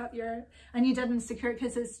then pick up your, and you didn't secure it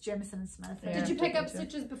because it's Jameson Smith. Yeah, Did you pick up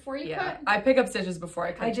stitches before you cut? I pick up stitches before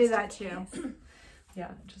I cut. I do that too.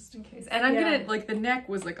 Yeah, just in case. And I'm gonna, like, the neck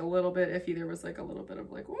was like a little bit iffy. There was like a little bit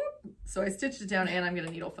of like, whoop. So I stitched it down, and I'm gonna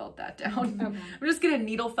needle felt that down. Okay. I'm just gonna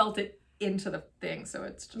needle felt it into the thing, so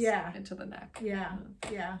it's just into the neck. Yeah.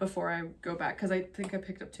 Before I go back, because I think I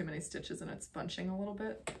picked up too many stitches and it's bunching a little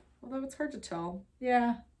bit. Although it's hard to tell.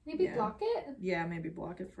 Yeah. Maybe block it? Yeah, maybe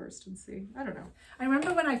block it first and see. I don't know. I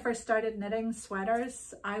remember when I first started knitting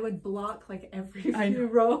sweaters, I would block like every few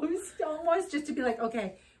rows almost, just to be like,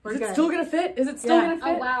 okay, we're good. Is it still gonna fit? Is it still gonna fit?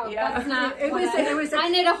 Oh wow, that's not. It was. I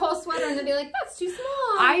knit a whole sweater and they'd be like, that's too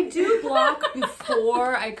small. I do block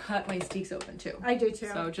before I cut my steeks open too. I do too.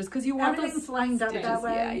 So just because you want everything's those lined up stitches, that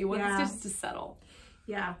way. Yeah, you want the stitches to settle.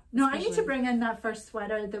 Yeah. No, I need to bring in that first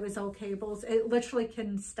sweater that was all cables. It literally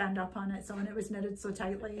can stand up on its own. It was knitted so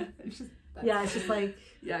tightly. It's just like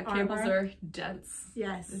cables are dense.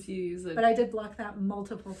 Yes. If you use it. But I did block that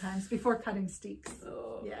multiple times before cutting steeks.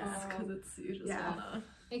 Oh, yes, because you just wanna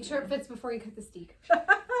make sure it fits before you cut the steek.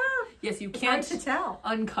 Yes, you can't to tell.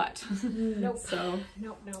 Uncut. Nope. So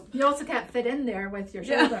nope. You also can't fit in there with your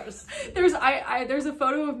shoulders. There's a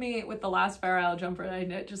photo of me with the last Fair Isle jumper that I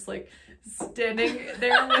knit, just like standing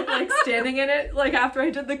there with like standing in it, like after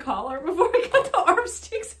I did the collar before I got the arm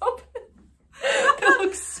steeks open. It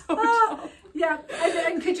looks so tough. Yeah,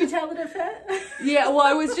 and could you tell that it fit? Yeah, well,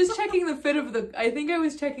 I was just checking the fit of I think I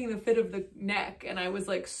was checking the fit of the neck, and I was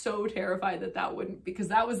like so terrified that wouldn't, because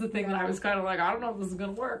that was the thing that I was kind of like, I don't know if this is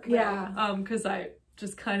gonna work. Yeah. Because I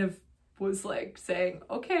just kind of was like saying,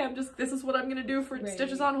 okay, this is what I'm gonna do for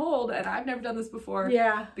stitches on hold, and I've never done this before.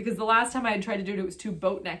 Yeah. Because the last time I had tried to do it was too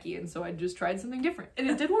boat necky, and so I just tried something different, and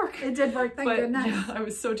it did work. It did work, thank goodness. Yeah, I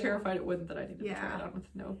was so terrified it wouldn't that I needed to try it on with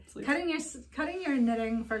no sleeves. Cutting your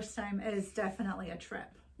knitting first time is definitely a trip.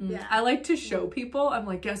 Yeah. I like to show people. I'm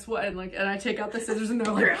like, guess what? And I take out the scissors, and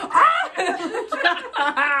they're like,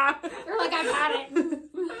 ah! You're like, I've had it.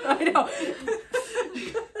 I know.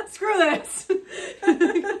 Screw this.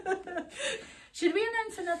 Should we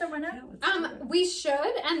announce another winner? We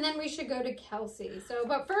should, and then we should go to Kelsey. So,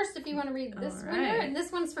 but first, if you want to read this winner, and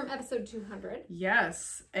this one's from episode 200.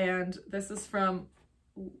 Yes, and this is from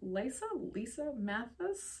Lisa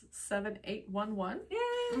Mathis 7811.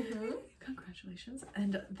 Yay! Congratulations.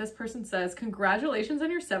 And this person says, congratulations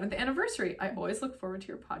on your 7th anniversary. I always look forward to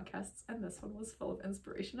your podcasts, and this one was full of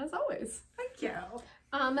inspiration as always. Thank you.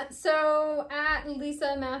 So at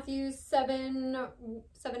Lisa Matthews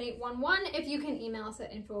 7811, if you can email us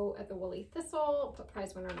at info@thewoollythistle, put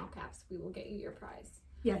prize winner in all caps, we will get you your prize.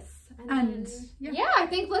 Yes. And yeah, I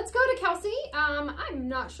think let's go to Kelsey. I'm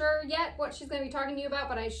not sure yet what she's going to be talking to you about,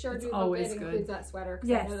 but I sure do hope it includes that sweater,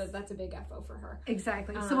 because I know that that's a big FO for her.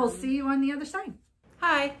 Exactly. So we'll see you on the other side.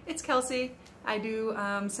 Hi, it's Kelsey. I do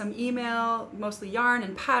some email, mostly yarn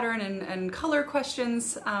and pattern and color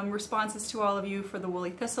questions, responses to all of you for the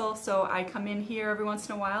Woolly Thistle. So I come in here every once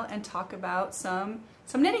in a while and talk about some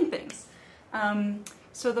knitting things.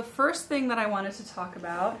 So the first thing that I wanted to talk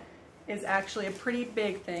about is actually a pretty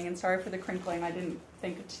big thing, and sorry for the crinkling, I didn't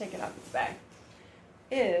think to take it out of its bag,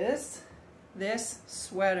 is this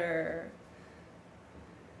sweater.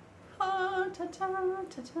 Ah, ta-ta,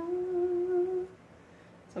 ta-ta.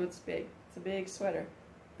 So it's big. It's a big sweater.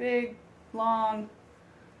 Big, long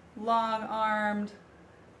armed,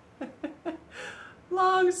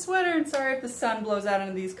 long sweater. And sorry if the sun blows out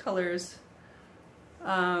into these colors.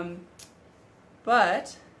 But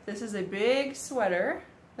this is a big sweater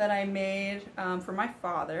that I made for my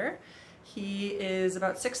father. He is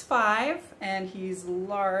about 6'5", and he's a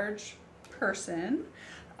large person.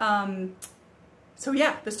 So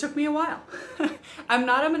yeah, this took me a while. I'm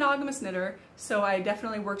not a monogamous knitter, so I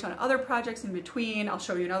definitely worked on other projects in between. I'll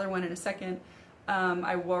show you another one in a second.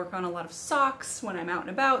 I work on a lot of socks when I'm out and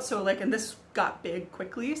about, so like, and this got big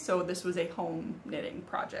quickly, so this was a home knitting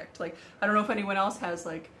project. Like, I don't know if anyone else has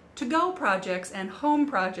like to-go projects and home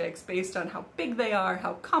projects based on how big they are,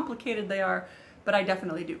 how complicated they are, but I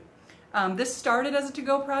definitely do. This started as a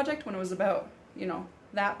to-go project when it was about, you know,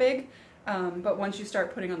 that big. But once you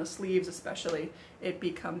start putting on the sleeves especially, it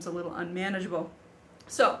becomes a little unmanageable.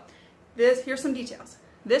 So here's some details.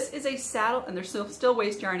 This is a saddle, and there's still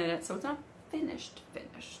waist yarn in it, so it's not finished,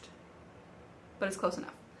 but it's close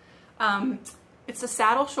enough. It's a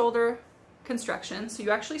saddle shoulder construction, so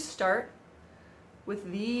you actually start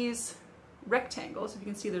with these rectangles. If you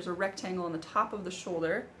can see, there's a rectangle on the top of the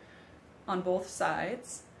shoulder on both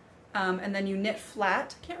sides, and then you knit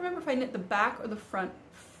flat. I can't remember if I knit the back or the front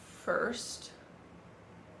first.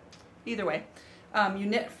 Either way, you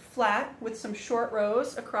knit flat with some short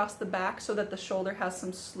rows across the back so that the shoulder has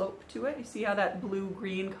some slope to it. You see how that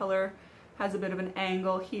blue-green color has a bit of an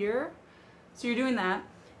angle here? So you're doing that.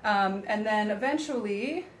 And then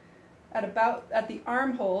eventually, at the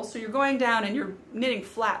armhole, so you're going down and you're knitting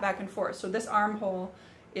flat back and forth. So this armhole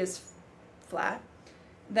is flat.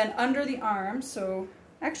 Then under the arm, so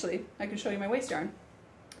actually, I can show you my waist yarn.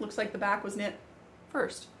 Looks like the back was knit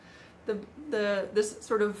first. This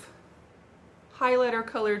sort of highlighter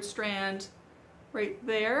colored strand right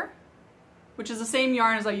there, which is the same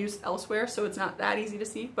yarn as I used elsewhere, so it's not that easy to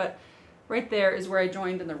see, but right there is where I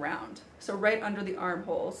joined in the round. So right under the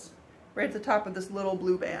armholes, right at the top of this little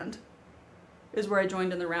blue band, is where I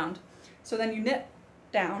joined in the round. So then you knit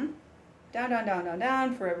down,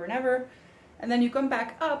 down, forever and ever, and then you come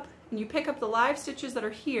back up and you pick up the live stitches that are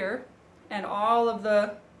here and all of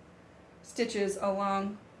the stitches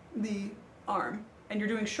along the arm, and you're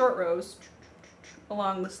doing short rows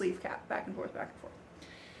along the sleeve cap, back and forth, back and forth.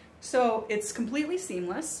 So it's completely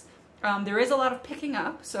seamless. There is a lot of picking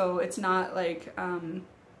up, so it's not like, I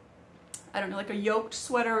don't know, like a yoked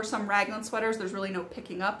sweater or some raglan sweaters. There's really no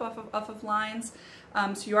picking up off of lines.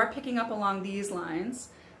 So you are picking up along these lines.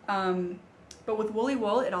 But with woolly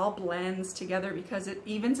wool, it all blends together because it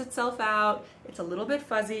evens itself out. It's a little bit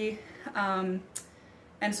fuzzy.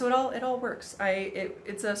 And so it all works.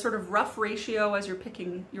 It's a sort of rough ratio as you're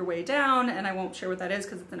picking your way down, and I won't share what that is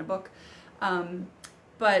because it's in a book.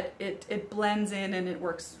 But it blends in and it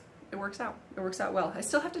works out. It works out well. I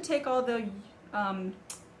still have to take all the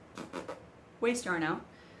waist yarn out,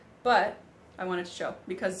 but I wanted to show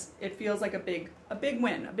because it feels like a big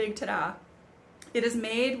win, a big ta-da. It is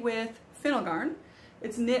made with Runningyarn.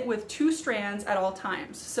 It's knit with 2 strands at all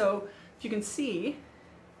times. So if you can see,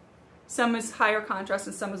 some is higher contrast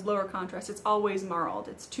and some is lower contrast. It's always marled.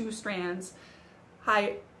 It's 2 strands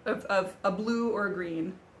of a blue or a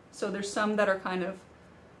green. So there's some that are kind of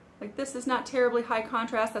like this is not terribly high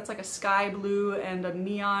contrast. That's like a sky blue and a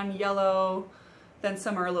neon yellow. Then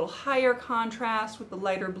some are a little higher contrast with the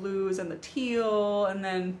lighter blues and the teal. And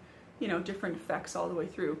then you know, different effects all the way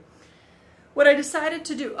through. What I decided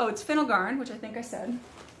to do, oh, it's Runningyarn, which I think I said.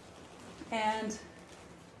 And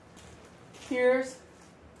here's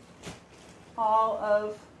all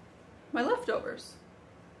of my leftovers.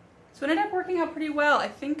 So it ended up working out pretty well. I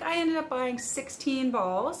think I ended up buying 16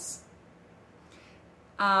 balls.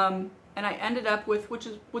 And I ended up with,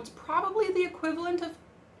 what's probably the equivalent of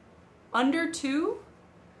under 2,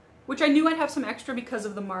 which I knew I'd have some extra because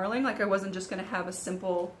of the marling. Like I wasn't just gonna have a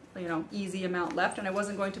simple, you know, easy amount left, and I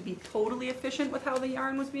wasn't going to be totally efficient with how the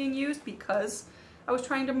yarn was being used because I was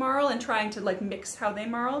trying to marl and trying to like mix how they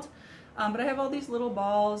marled. But I have all these little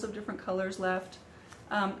balls of different colors left.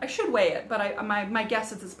 I should weigh it, but my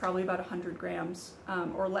guess is it's probably about 100 grams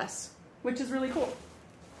or less, which is really cool.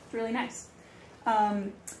 It's really nice.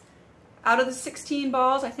 Out of the 16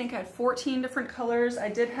 balls, I think I had 14 different colors. I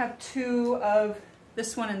did have 2 of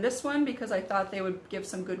this one and this one because I thought they would give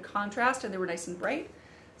some good contrast and they were nice and bright.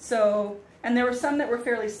 So, and there were some that were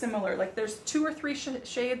fairly similar. Like there's 2 or 3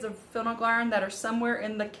 shades of Runningyarn that are somewhere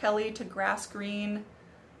in the Kelly to grass green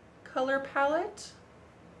color palette.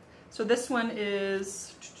 So this one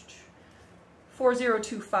is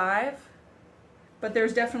 4025, but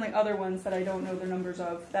there's definitely other ones that I don't know the numbers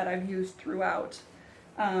of that I've used throughout.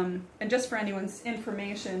 And just for anyone's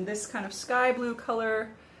information, this kind of sky blue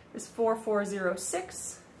color is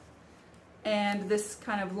 4406, and this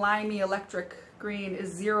kind of limey electric green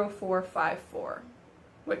is 0454,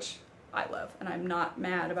 which I love, and I'm not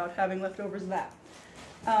mad about having leftovers of that.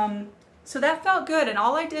 So that felt good, and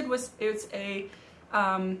all I did was, it's a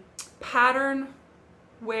pattern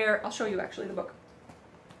where, I'll show you actually the book.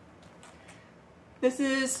 This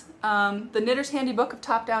is the Knitter's Handy Book of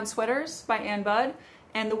Top-Down Sweaters by Ann Budd.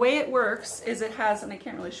 And the way it works is it has, and I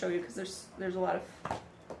can't really show you because there's a lot of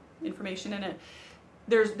information in it.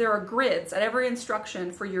 There are grids at every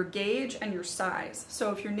instruction for your gauge and your size.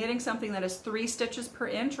 So if you're knitting something that is 3 stitches per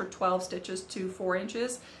inch or 12 stitches to 4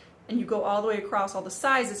 inches, and you go all the way across all the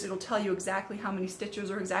sizes, it'll tell you exactly how many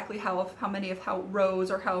stitches or exactly how many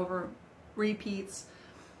rows or however repeats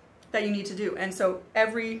that you need to do. And so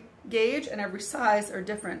every gauge and every size are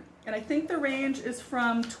different. And I think the range is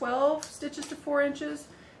from 12 stitches to 4 inches.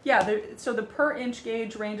 Yeah, so the per inch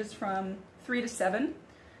gauge ranges from 3 to 7.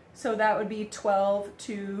 So that would be 12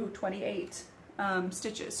 to 28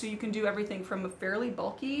 stitches. So you can do everything from a fairly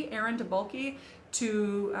bulky, Aran to bulky,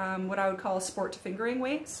 to what I would call a sport to fingering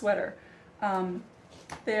weight sweater.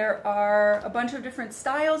 There are a bunch of different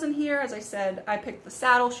styles in here. As I said, I picked the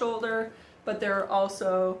saddle shoulder, but there are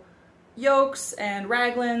also yokes and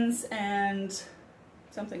raglans and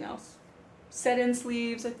something else. Set-in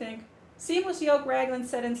sleeves, I think. Seamless yoke, raglan,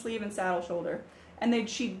 set-in sleeve, and saddle shoulder. And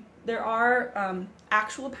there are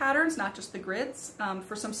actual patterns, not just the grids,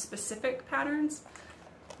 for some specific patterns.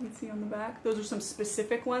 You can see on the back. Those are some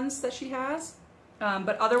specific ones that she has.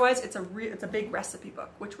 But otherwise, it's a big recipe book,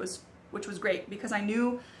 which was great because I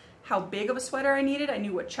knew how big of a sweater I needed. I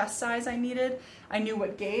knew what chest size I needed. I knew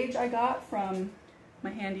what gauge I got from my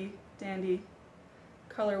handy dandy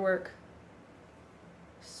Colorwork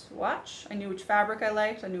swatch. I knew which fabric I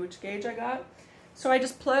liked. I knew which gauge I got. So I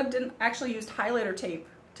just plugged and actually used highlighter tape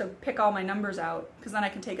to pick all my numbers out because then I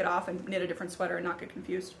can take it off and knit a different sweater and not get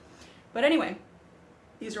confused. But anyway,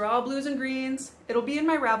 these are all blues and greens. It'll be in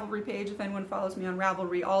my Ravelry page if anyone follows me on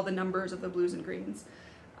Ravelry, all the numbers of the blues and greens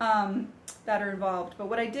that are involved. But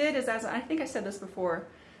what I did is, as I think I said this before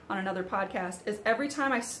on another podcast, is every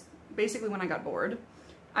time basically when I got bored,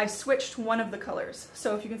 I switched one of the colors.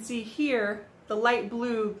 So if you can see here, the light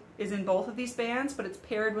blue is in both of these bands, but it's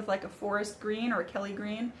paired with like a forest green or a Kelly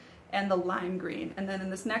green and the lime green. And then in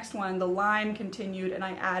this next one, the lime continued and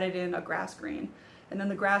I added in a grass green. And then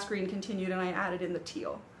the grass green continued and I added in the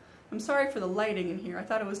teal. I'm sorry for the lighting in here. I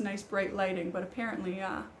thought it was nice bright lighting, but apparently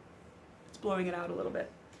it's blowing it out a little bit.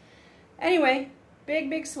 Anyway,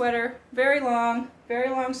 big sweater, very long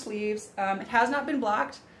sleeves. It has not been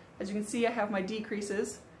blocked. As you can see, I have my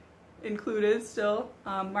decreases included still,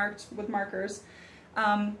 marked with markers.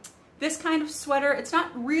 This kind of sweater, it's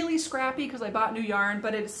not really scrappy because I bought new yarn,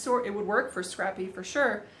 but it would work for scrappy for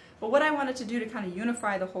sure. But what I wanted to do to kind of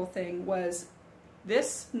unify the whole thing was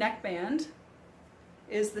this neckband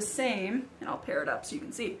is the same, and I'll pair it up so you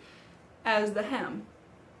can see, as the hem.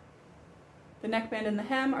 The neckband and the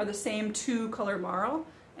hem are the same 2 color marl,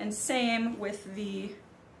 and same with the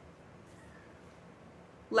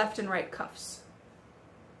left and right cuffs.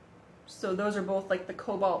 So those are both like the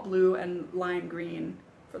cobalt blue and lime green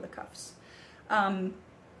for the cuffs.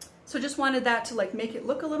 So just wanted that to like make it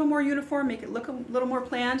look a little more uniform, make it look a little more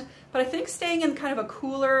planned. But I think staying in kind of a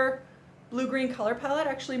cooler blue-green color palette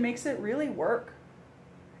actually makes it really work.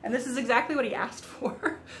 And this is exactly what he asked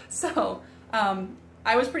for. So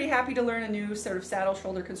I was pretty happy to learn a new sort of saddle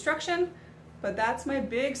shoulder construction, but that's my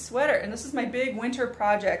big sweater. And this is my big winter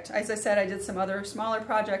project. As I said, I did some other smaller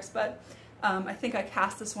projects, but I think I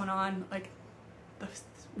cast this one on like the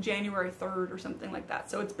January 3rd or something like that.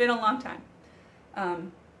 So it's been a long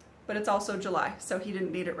time. But it's also July, so he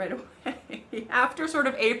didn't need it right away. After sort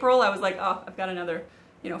of April, I was like, oh, I've got another,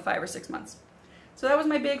 5 or 6 months. So that was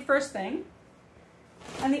my big first thing.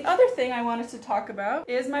 And the other thing I wanted to talk about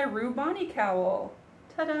is my Rue Bonnie cowl.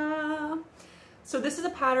 Ta-da! So this is a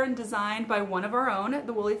pattern designed by one of our own at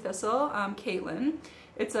the Woolly Thistle, Caitlin.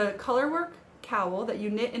 It's a colorwork cowl that you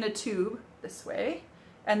knit in a tube this way,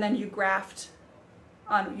 and then you graft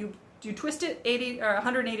on, you twist it 80 or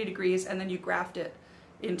 180 degrees, and then you graft it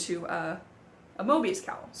into a Mobius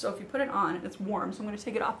cowl. So if you put it on, it's warm, so I'm going to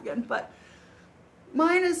take it off again, but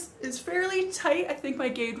mine is fairly tight. I think my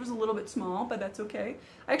gauge was a little bit small, but that's okay.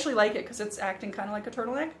 I actually like it because it's acting kind of like a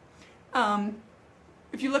turtleneck.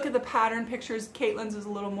 If you look at the pattern pictures, Caitlin's is a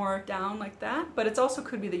little more down like that, but it also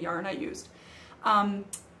could be the yarn I used.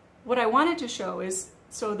 What I wanted to show is,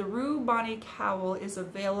 so the Rue Bonnie cowl is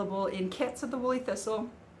available in kits at the Woolly Thistle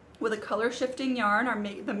with a color shifting yarn,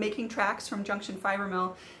 the making tracks from Junction Fiber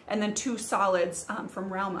Mill, and then 2 solids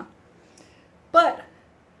from Ralma. But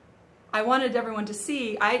I wanted everyone to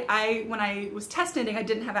see, when I was test knitting, I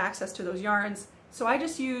didn't have access to those yarns, so I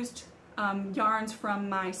just used yarns from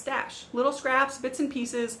my stash. Little scraps, bits and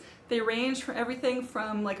pieces. They range from everything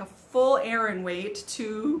from like a full Aran weight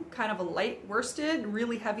to kind of a light worsted,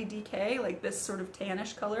 really heavy DK, like this sort of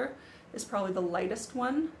tannish color is probably the lightest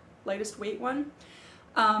weight one.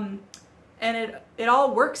 And it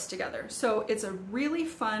all works together. So it's a really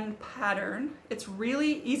fun pattern. It's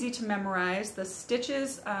really easy to memorize. The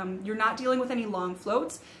stitches, you're not dealing with any long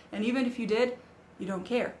floats, and even if you did, you don't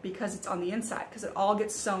care because it's on the inside, because it all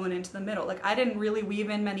gets sewn into the middle. Like, I didn't really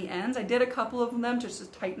weave in many ends. I did a couple of them just to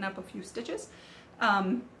tighten up a few stitches.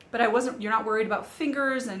 But you're not worried about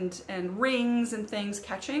fingers and rings and things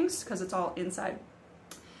catching because it's all inside.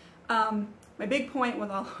 My big point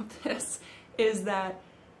with all of this is that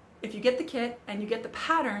if you get the kit and you get the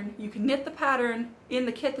pattern, you can knit the pattern in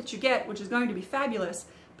the kit that you get, which is going to be fabulous,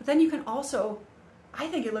 but then you can also, I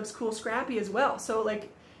think it looks cool scrappy as well. So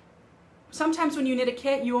like, sometimes when you knit a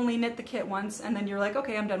kit, you only knit the kit once and then you're like,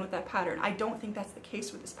 okay, I'm done with that pattern. I don't think that's the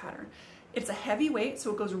case with this pattern. It's a heavy weight,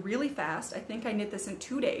 so it goes really fast. I think I knit this in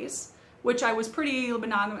 2 days, which I was pretty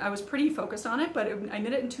focused on it, but I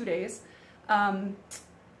knit it in 2 days.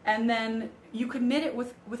 And then you could knit it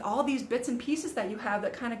with all these bits and pieces that you have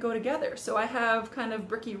that kind of go together. So I have kind of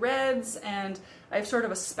bricky reds, and I have sort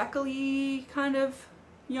of a speckly kind of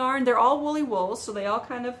yarn. They're all woolly wools, so they all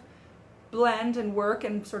kind of blend and work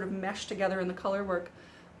and sort of mesh together in the color work.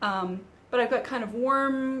 But I've got kind of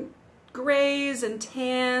warm grays and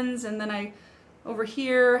tans, and then I over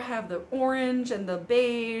here have the orange and the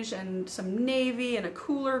beige and some navy and a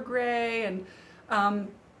cooler gray, and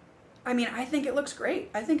I mean, I think it looks great.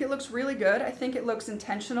 I think it looks really good. I think it looks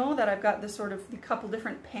intentional that I've got this sort of a couple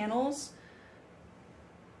different panels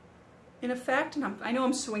in effect, and I know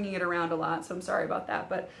I'm swinging it around a lot, so I'm sorry about that,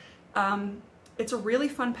 but it's a really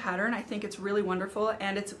fun pattern. I think it's really wonderful,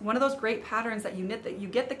 and it's one of those great patterns that you knit, that you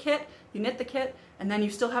get the kit, you knit the kit, and then you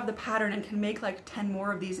still have the pattern and can make like 10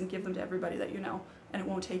 more of these and give them to everybody that you know, and it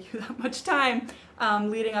won't take you that much time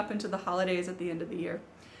leading up into the holidays at the end of the year.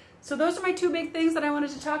 So those are my 2 big things that I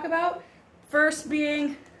wanted to talk about. First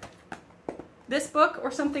being this book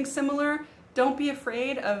or something similar. Don't be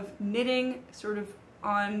afraid of knitting sort of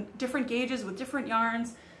on different gauges with different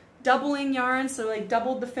yarns. Doubling yarns, so I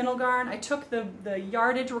doubled the Finalgarn. I took the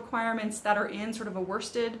yardage requirements that are in sort of a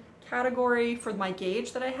worsted category for my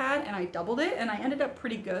gauge that I had, and I doubled it, and I ended up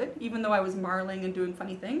pretty good, even though I was marling and doing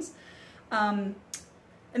funny things. And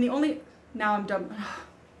now I'm done.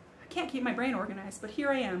 I can't keep my brain organized, but here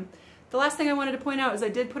I am. The last thing I wanted to point out is I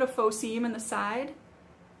did put a faux seam in the side.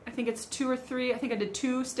 I think it's 2 or 3, I think I did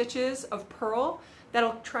 2 stitches of purl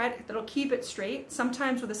that'll keep it straight.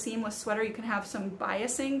 Sometimes with a seamless sweater you can have some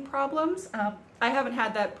biasing problems. I haven't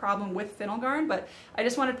had that problem with Finalgarn, but I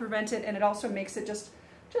just wanted to prevent it, and it also makes it just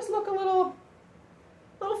look a little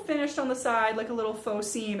finished on the side, like a little faux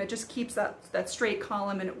seam. It just keeps that straight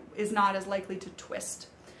column, and it is not as likely to twist.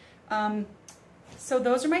 So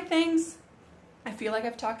those are my things. I feel like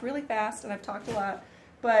I've talked really fast and I've talked a lot,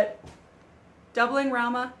 but doubling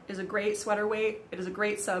Ralma is a great sweater weight. It is a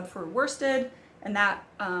great sub for worsted, and that,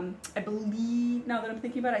 I believe, now that I'm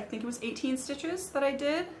thinking about it, I think it was 18 stitches that I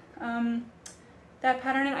did that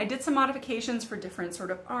pattern in. I did some modifications for different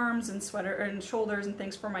sort of arms and sweater and shoulders and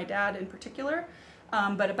things for my dad in particular,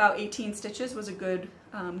 but about 18 stitches was a good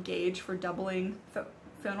gauge for doubling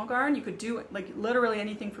fennel garn. You could do like literally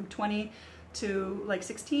anything from 20 to like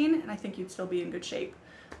 16, and I think you'd still be in good shape.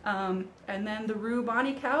 And then the Rue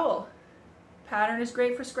Bonnie Cowl pattern is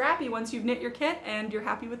great for Scrappy once you've knit your kit and you're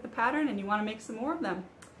happy with the pattern and you want to make some more of them.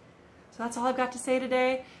 So that's all I've got to say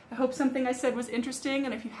today. I hope something I said was interesting,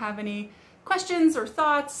 and if you have any questions or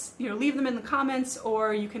thoughts, you know, leave them in the comments,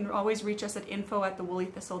 or you can always reach us at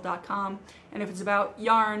info@thewoollythistle.com. And if it's about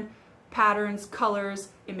yarn, patterns, colors,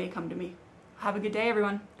 it may come to me. Have a good day,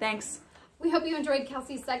 everyone. Thanks. We hope you enjoyed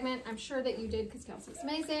Kelsey's segment. I'm sure that you did, because Kelsey's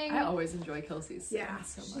amazing. I always enjoy Kelsey's. Yeah,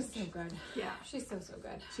 so much. She's so good. Yeah, she's so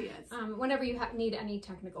good. She is. Whenever you need any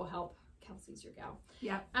technical help, Kelsey's your gal.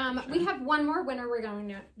 Yeah. Sure. We have one more winner we're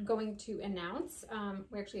going to announce.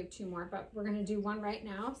 We actually have two more, but we're going to do one right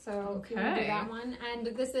now. So if you want to do that one, and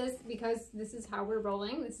this is because this is how we're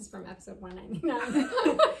rolling. This is from episode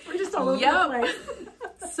 199. We're just all over the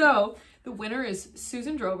place. So the winner is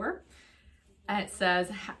Susan Drover. And it says,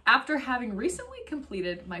 after having recently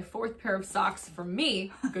completed my 4th pair of socks for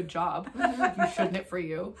me, good job. You should knit for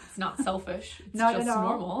you. It's not selfish. It's not just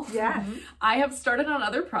normal. Yeah. I have started on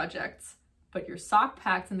other projects, but your sock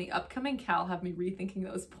packs and the upcoming cowl have me rethinking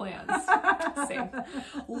those plans. Same.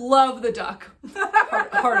 Love the duck.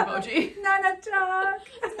 Heart emoji. Not a duck.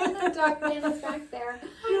 The duck man is back there.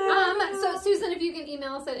 Yeah. So Susan, if you can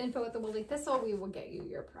email us at info@thewoollythistle, we will get you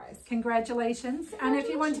your prize. Congratulations. And if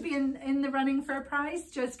you want to be in the running for a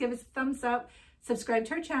prize, just give us a thumbs up, subscribe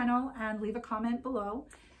to our channel, and leave a comment below.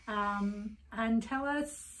 And tell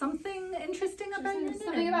us something interesting about your knitting.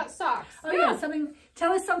 Something about socks. Oh yeah,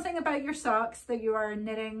 tell us something about your socks that you are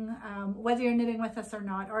knitting, whether you're knitting with us or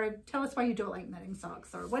not, or tell us why you don't like knitting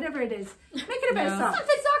socks, or whatever it is. Make it about socks.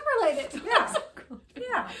 Something sock related. Yeah.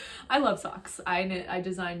 Yeah. I love socks. I knit, I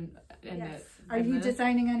design and knit. Are you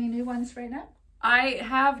designing any new ones right now? I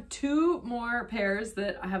have 2 more pairs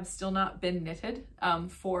that have still not been knitted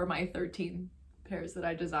for my 13 pairs that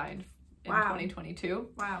I designed in 2022.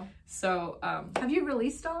 Wow. So have you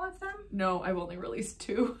released all of them? No, I've only released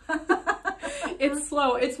 2. It's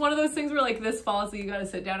slow. It's one of those things where like this fall, so you got to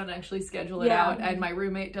sit down and actually schedule it out, and my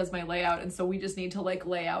roommate does my layout, and so we just need to like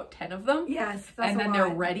lay out 10 of them. Yes, and then they're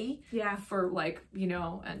ready. Yeah. For like, you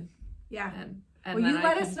know, and well, you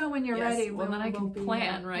let us know when you're ready. Well, then I can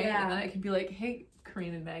plan, right? Yeah. And then I can be like, hey,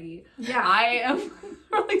 Corinne and Maggie, yeah, I am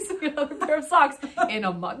releasing another pair of socks in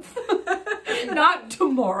a month. Not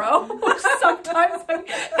tomorrow, which sometimes I'm,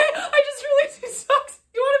 hey, I just released these socks.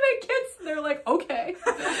 You want to make kits? And they're like, okay.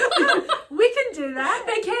 We can do that.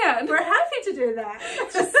 They can. We're happy to do that.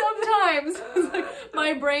 Just sometimes it's like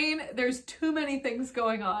my brain, there's too many things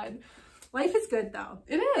going on. Life is good though.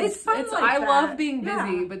 It is. It's fun. I love being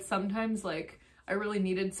busy, but sometimes like I really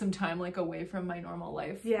needed some time like away from my normal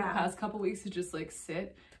life. Yeah. The past couple weeks to just like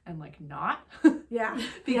sit and like not. Yeah.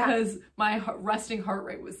 Because my resting heart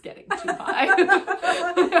rate was getting too high.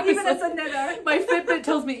 Even as a knitter. My Fitbit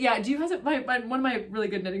tells me, yeah, do you have one of my really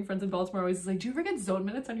good knitting friends in Baltimore always is like, do you ever get zone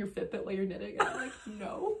minutes on your Fitbit while you're knitting? And I'm like,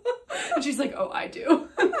 no. And she's like, oh, I do.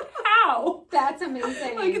 How? That's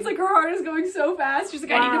amazing. Like it's like her heart is going so fast. She's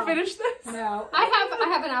like, I need to finish this. No. I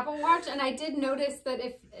have an Apple Watch, and I did notice that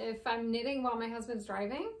if I'm knitting while my husband's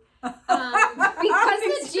driving, because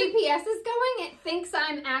the GPS is going, it thinks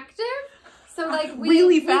I'm active. So like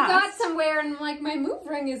we got somewhere and like my move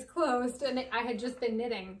ring is closed, and I had just been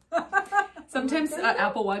knitting. Sometimes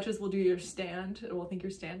Apple Watches will do your stand. It will think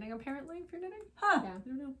you're standing apparently if you're knitting. Huh. Yeah. I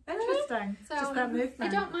don't know. Interesting. So just that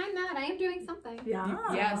movement. I don't mind that. I am doing something. Yeah.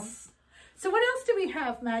 Yes. So what else do we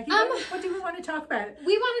have, Maggie? What do we want to talk about?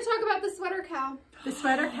 We want to talk about the sweater cowl. The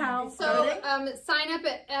sweater cowl. So sign up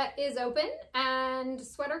is open, and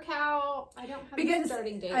sweater cowl, I don't have the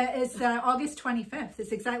starting date. It's August 25th.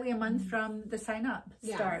 It's exactly a month from the sign up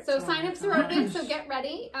start. So sign-ups are open, so get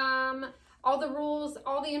ready. All the rules,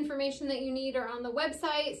 all the information that you need are on the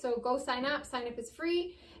website, so go sign up. Sign up is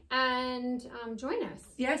free, and join us.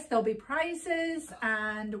 Yes, there'll be prizes,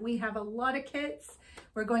 and we have a lot of kits.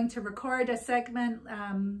 We're going to record a segment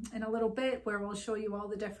in a little bit where we'll show you all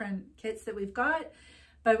the different kits that we've got.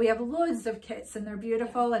 But we have loads of kits, and they're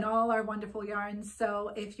beautiful and all our wonderful yarns.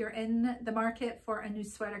 So if you're in the market for a new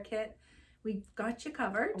sweater kit, we've got you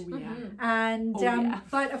covered. Oh, yeah. And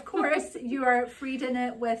but of course you are free to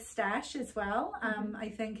knit with stash as well. I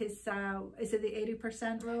think is it the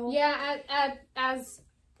 80% rule? Yeah, as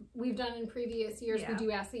we've done in previous years, we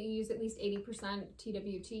do ask that you use at least 80%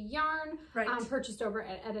 TWT yarn purchased over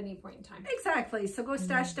at any point in time. Exactly. So go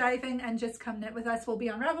stash diving and just come knit with us. We'll be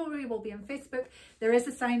on Ravelry, we'll be on Facebook. There is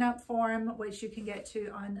a sign up form which you can get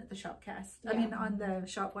to on the Shopcast. I mean on the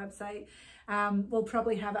shop website. We'll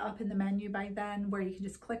probably have it up in the menu by then where you can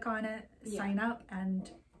just click on it, sign up,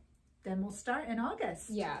 and then we'll start in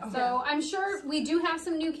August. So I'm sure we do have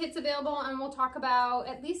some new kits available, and we'll talk about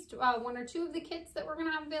at least 1 or 2 of the kits that we're going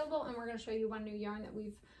to have available, and we're going to show you one new yarn that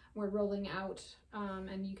we're rolling out,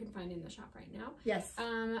 and you can find in the shop right now. Yes.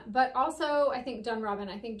 But also, I think Dun Robin.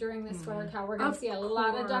 I think during this sweater cowl, we're going to see a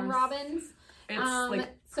lot of Dun Robins.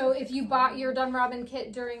 So if you bought your Dun Robin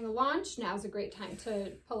kit during the launch, now's a great time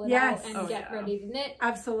to pull it out and get ready to knit.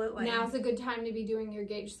 Absolutely. Now's a good time to be doing your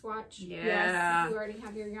gauge swatch. Yeah. If you already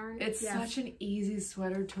have your yarn. It's such an easy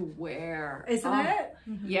sweater to wear. Isn't it?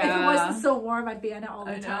 Yeah. If it wasn't so warm, I'd be in it all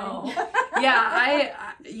the time. I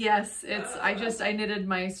knitted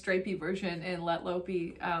my stripey version in Let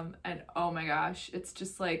Lopey, and oh my gosh, it's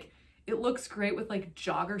just like, it looks great with like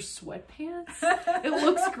jogger sweatpants. It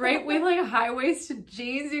looks great with like high-waisted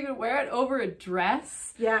jeans. You can wear it over a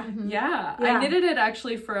dress. Yeah. I knitted it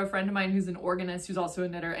actually for a friend of mine who's an organist who's also a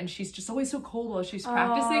knitter, and she's just always so cold while she's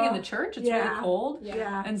practicing in the church. It's really cold.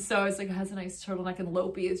 And so it's like, it has a nice turtleneck, and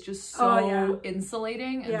Lopey is just so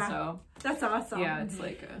insulating. And so that's awesome. Yeah, it's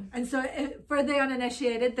like and so for the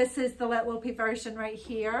uninitiated, this is the Let Lopey version right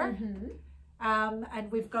here.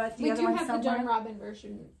 And we've got the other one somewhere. We do have the Dun Robin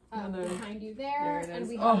version behind you there, and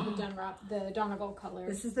we have the Donegal color.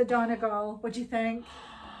 This is the Donegal. What do you think?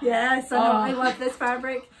 Yes, I love this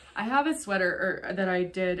fabric. I have a sweater that I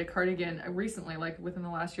did a cardigan recently, like within the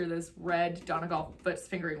last year. This red Donegal, but it's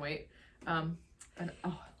fingering weight. And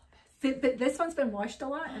But this one's been washed a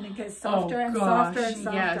lot, and it gets softer and softer and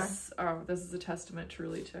softer. Yes. Oh, this is a testament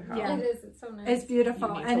truly to how. Yeah, it is. It's so nice. It's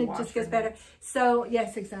beautiful, and it just gets better. So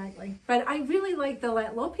yes, exactly. But I really like the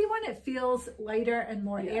Let Lopey one. It feels lighter and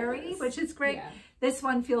more airy, which is great. Yeah. This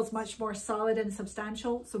one feels much more solid and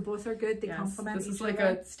substantial, so both are good. They complement each other. This is like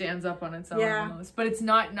a stands up on its own almost, but it's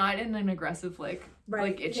not in an aggressive like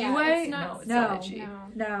itchy way. It's not itchy.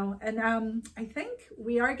 No. And I think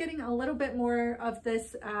we are getting a little bit more of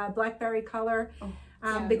this blackberry color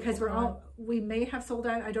because we may have sold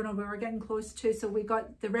out. I don't know. We were getting close to, so we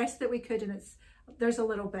got the rest that we could, and there's a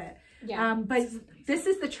little bit. But this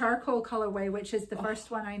is the charcoal colorway, which is the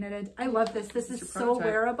first one I knitted. I love this. This is so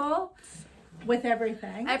wearable. With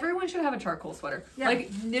everything. Everyone should have a charcoal sweater.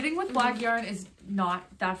 Like knitting with black yarn is not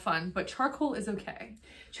that fun, but charcoal is okay.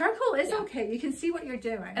 Charcoal is okay. You can see what you're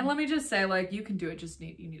doing. And let me just say, like, you can do it,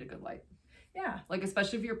 you need a good light. Yeah. Like,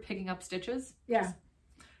 especially if you're picking up stitches. Yeah.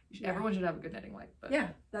 Everyone should have a good knitting light. But yeah,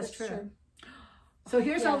 that's true. So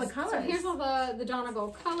here's all the colors. So here's all the Donegal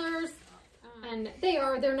colors. And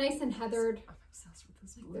they're nice and heathered.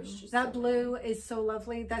 That blue is so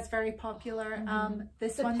lovely. That's very popular.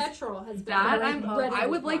 This one, petrol has been I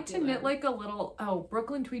would like to knit like a little.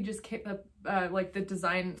 Brooklyn Tweed just came. Like the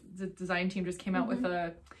design team just came out with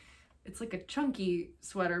it's like a chunky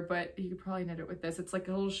sweater, but you could probably knit it with this. It's like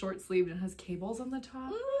a little short sleeve and it has cables on the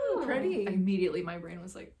top. Ooh, pretty. Immediately, my brain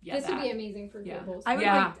was like, this would be amazing for cables.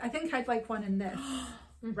 I think I'd like one in this.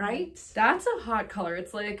 Right? That's a hot color.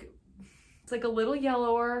 It's like a little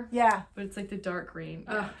yellower. Yeah. But it's like the dark green.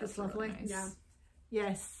 Oh, that's lovely. Really nice. Yeah.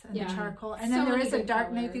 Yes, and the charcoal. And then there is a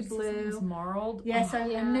dark navy blue. It's marled. Yes,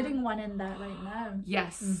 I'm knitting one in that right now.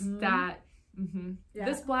 Yes, that.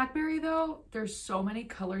 This blackberry though, there's so many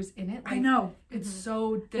colors in it. Like, I know. It's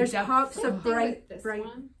so there's pops of bright.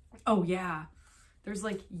 Oh yeah. There's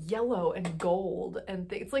like yellow and gold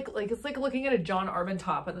and it's like looking at a John Arbin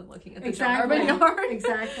top and then looking at the John Arbin yarn.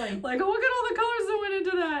 Exactly. Like, look at all the colors that went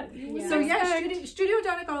into that. Yeah. So yeah, Studio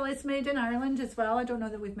Donegal is made in Ireland as well. I don't know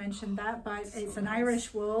that we've mentioned that, but it's an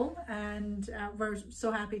Irish wool, and we're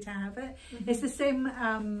so happy to have it. It's the same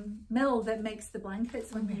mill that makes the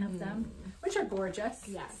blankets when we have them, which are gorgeous.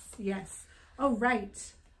 Yes. Oh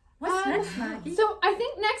right. What's next, Maggie? So I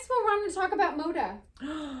think next we'll run to talk about Mota.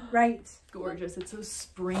 Right. Gorgeous. It's so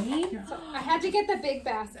springy. So I had to get the big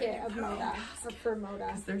basket of Mota for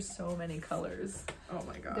Mota. There's so many colors. Oh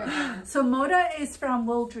my god. So Mota is from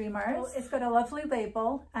Wool Dreamers. It's got a lovely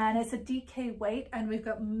label and it's a DK weight, and we've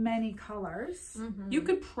got many colors. You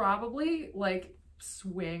could probably like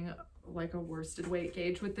swing like a worsted weight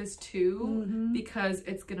gauge with this too, because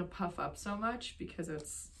it's gonna puff up so much because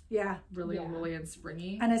it's really woolly and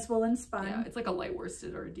springy. And it's wool and spun. Yeah, it's like a light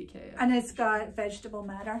worsted or a DK. And it's got vegetable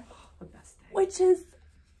matter. The best thing. Which is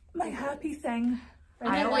my happy thing.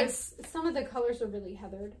 I like some of the colors are really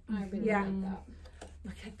heathered. I really like that.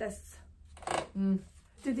 Look at this.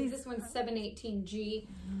 This one's 718G.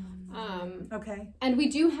 Okay. And we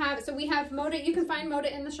do have, so we have Mota. You can find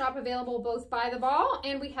Mota in the shop, available both by the ball,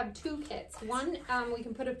 and we have 2 kits. One, we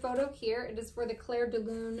can put a photo here. It is for the Claire de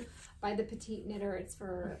Lune by the Petite Knitter. It's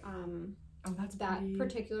for that's that pretty.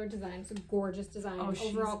 particular design. It's a gorgeous design.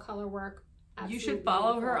 Overall color work. You should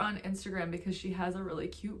follow her on Instagram because she has a really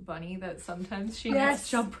cute bunny that sometimes she makes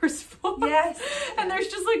jumpers for. Yes. And there's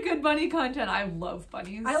just like good bunny content. I love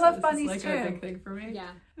bunnies. I love bunnies like too. a big thing for me.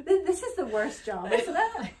 Yeah. This is the worst job, isn't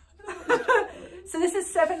it? So this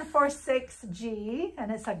is 746G,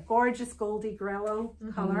 and it's a gorgeous goldy grello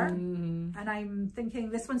color. And I'm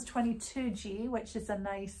thinking this one's 22G, which is a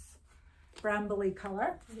nice brambly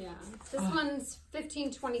color. Yeah. This one's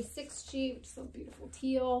 1526G, which is a beautiful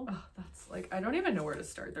teal. Oh, that's like, I don't even know where to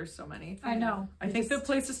start. There's so many. I know. I think the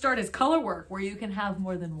place to start is color work, where you can have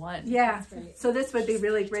more than one. Yeah. So this would be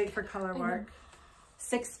really great for color work.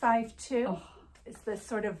 652. Oh. It's this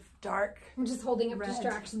sort of dark. I'm just holding up red.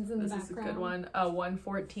 distractions in the background. This is a good one.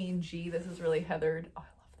 114G. This is really heathered. Oh, I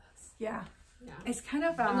love this. Yeah. Yeah. It's kind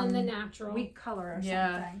of and then the natural wheat color or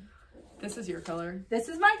Yeah. something. This is your color. This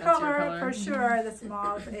is my That's your color color. for sure. This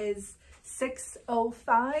mauve is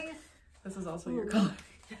 605. This is also your color.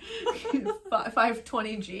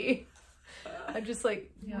 520G. I'm just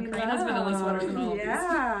like, Corinne has vanilla sweaters and all of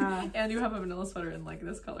these. And you have a vanilla sweater in like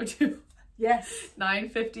this color too. Yes.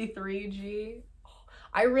 953G.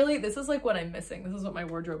 This is like what I'm missing. This is what my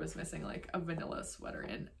wardrobe is missing, like a vanilla sweater.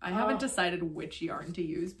 And I haven't decided which yarn to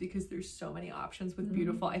use because there's so many options with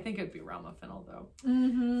beautiful. I think it'd be Ramafinal though.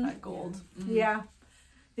 That gold. Yeah.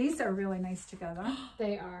 These are really nice together.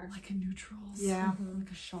 They are. Like a neutrals. Yeah.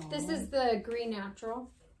 Like a shawl. This is the green natural.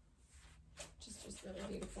 Which is just really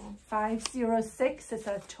beautiful. 506 is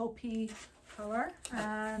a taupey color.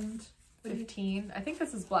 And 15. I think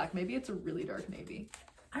this is black. Maybe it's a really dark navy.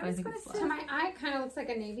 I was going to say. To my eye, it kind of looks like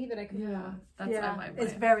a navy, but I could be wrong. That's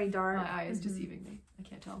it's very dark. My eye is deceiving me. I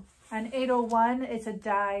can't tell. And 801 is a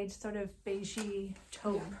dyed sort of beigey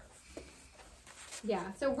taupe.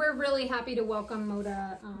 Yeah, so we're really happy to welcome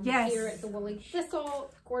Mota here at the Woolly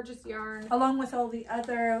Thistle. Gorgeous yarn. Along with all the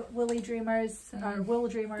other Woolly Dreamers, or Wool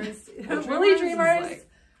Dreamers. Woolly Woolly Dreamers, like,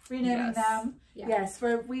 renaming them. Yeah. Yes,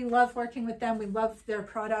 we love working with them. We love their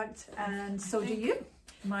product, and so do you.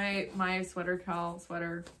 My sweater, Cowl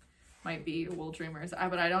sweater, might be Wool Dreamers,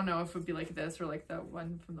 but I don't know if it would be like this or like the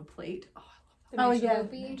one from the plate. Oh, I love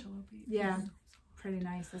that. Antelope. Yeah, pretty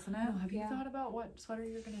nice, isn't it? Have you thought about what sweater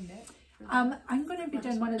you're gonna knit? I'm going to be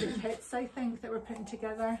doing one of the kits, I think, that we're putting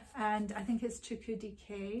together, and I think it's Tuku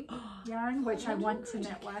DK yarn, which I want to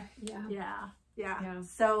knit with. Yeah.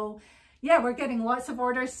 So yeah, we're getting lots of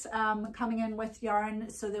orders coming in with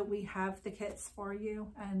yarn so that we have the kits for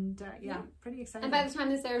you, and pretty excited. And by the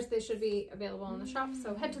time this airs, they should be available in the shop,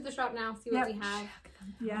 so head to the shop now, see what we have.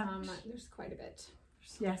 There's quite a bit.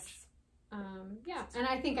 Yes. And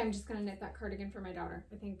I think I'm just gonna knit that cardigan for my daughter.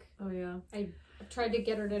 I think I've tried to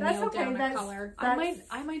get her to nail down a color.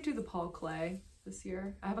 I might do the Paul Clay this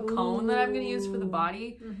year. I have a cone that I'm gonna use for the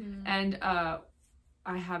body, and I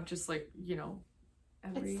have just like, you know,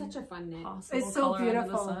 it's such a fun knit. It's so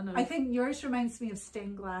beautiful. I think yours reminds me of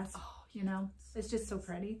stained glass. You know, it's just so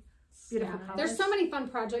pretty. Beautiful colors. There's so many fun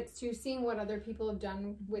projects too, seeing what other people have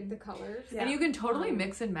done with the colors. And you can totally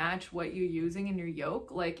mix and match what you're using in your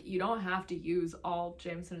yoke. Like, you don't have to use all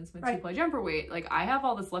Jameson and Smith 2-ply jumper weight. Like, I have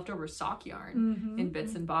all this leftover sock yarn in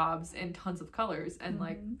bits and bobs and tons of colors, and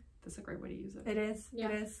like, this is a great way to use it. It is.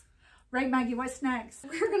 It is. Right, Maggie, what's next?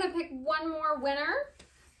 We're gonna pick one more winner,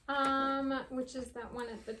 which is that one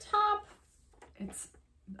at the top. It's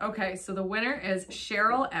okay, so the winner is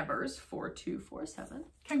Cheryl Evers 4247.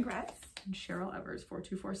 Congrats. And Cheryl Evers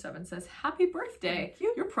 4247 says, "Happy birthday.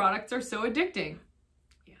 Your products are so addicting."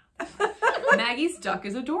 Yeah. Maggie's duck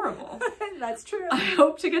is adorable. That's true. I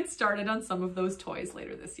hope to get started on some of those toys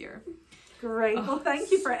later this year. Great. Well,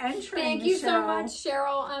 thank you for entering. Thank you so much,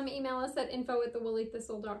 Cheryl. Email us at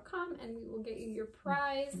info@thewoollythistle.com and we will get you your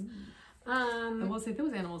prize. I will say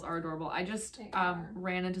those animals are adorable. I just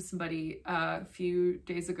ran into somebody a few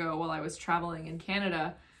days ago while I was traveling in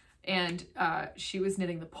Canada, and she was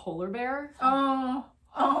knitting the polar bear. Oh,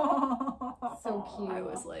 so cute. I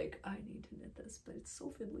was like, I need to knit this, but it's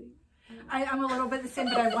so fiddly. I'm a little bit the same,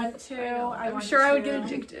 but I want to. I'm sure I would get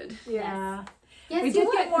addicted. Yeah. Yes, we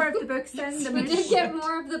did get more of the books then. We did get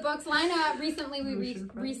more of the books. Laine, recently we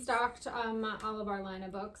restocked all of our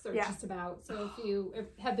Laine books, or just about. So if you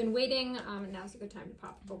have been waiting, now's a good time to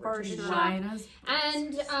pop over to the shop.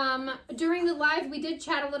 And during the live, we did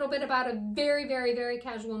chat a little bit about a very, very, very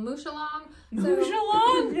casual moosh along. Moosh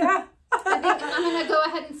along? Yeah. I think I'm going to go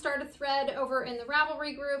ahead and start a thread over in the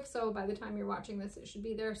Ravelry group. So by the time you're watching this, it should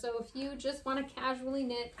be there. So if you just want to casually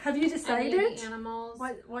knit. Have you decided animals?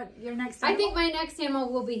 What your next animal? I think my next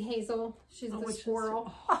animal will be Hazel. She's the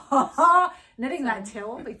squirrel. Knitting that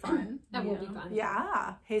tail will be fun. That will be fun.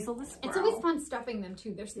 Yeah. Hazel the squirrel. It's always fun stuffing them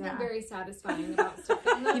too. There's something very satisfying about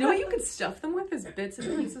stuffing them. You know what you could stuff them with is bits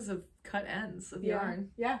and pieces of cut ends of yarn.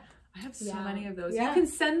 Yeah. I have so many of those. Yeah. You can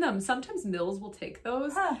send them. Sometimes mills will take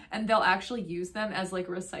those and they'll actually use them as like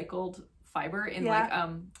recycled fiber in like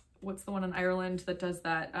what's the one in Ireland that does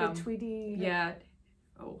that? The Tweedy. Yeah.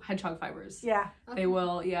 Oh, hedgehog fibers. Yeah. They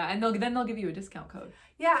will, and then they'll give you a discount code.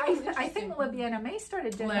 Yeah, I think Libya May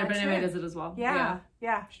started doing that Libya May does it as well. Yeah.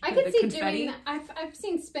 I could see doing that. I've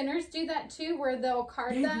seen spinners do that too, where they'll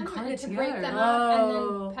card them to break them up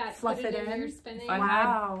and then fluff it in when you're spinning. I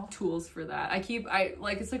had tools for that.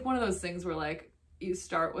 It's like one of those things where like you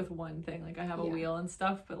start with one thing, like I have a wheel and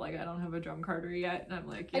stuff, but like I don't have a drum carder yet, and I'm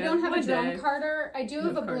like, I don't have a drum carder. I do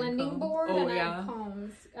have a blending board and I have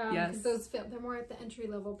combs. Yes, those they're more at the entry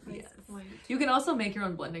level price point. You can also make your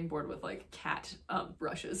own blending board with like cat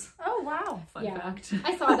brushes. Oh wow! Fun fact.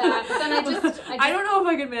 I saw that, but then I just I don't know if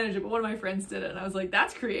I could manage it, but one of my friends did it, and I was like,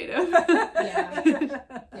 that's creative.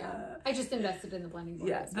 I just invested in the blending board.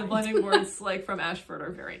 Yeah, the blending boards like from Ashford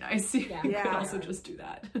are very nice. You could also just do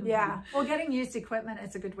that. Yeah. Well, getting used equipment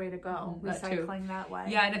is a good way to go. Recycling that way.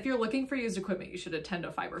 Yeah, and if you're looking for used equipment, you should attend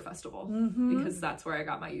a fiber festival because that's where I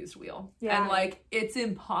got my used wheel. Yeah. And like it's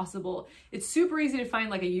impossible. It's super easy to find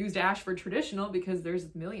like a used Ashford traditional because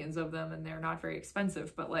there's millions of them and they're not very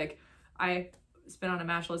expensive. But like I spin on a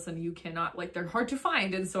matchless and you cannot, like, they're hard to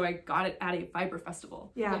find, and so I got it at a fiber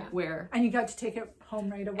festival. Where and you got to take it home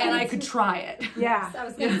right away, and I could try it. I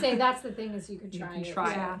was gonna say that's the thing, is you could try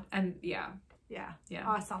it. And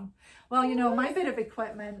awesome. Well, you know, my bit of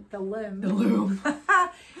equipment, the loom.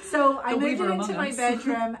 So I moved it into my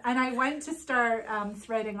bedroom and I went to start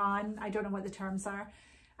threading on. I don't know what the terms are,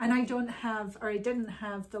 and I didn't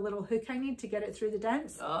have the little hook I need to get it through the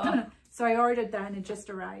dents. So I ordered that and it just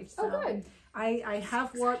arrived. So good. I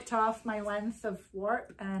have warped off my length of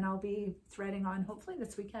warp and I'll be threading on hopefully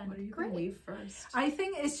this weekend. What are you going to weave first? I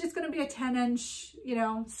think it's just going to be a 10-inch, you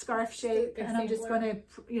know, scarf shape, and I'm just going to,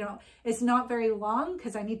 you know, it's not very long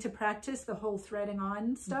because I need to practice the whole threading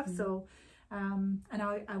on stuff. So, and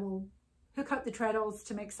I will hook up the treadles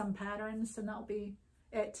to make some patterns, and that'll be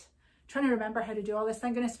it. Trying to remember how to do all this.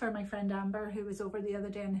 Thank goodness for my friend Amber, who was over the other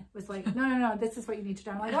day and was like, no, this is what you need to do.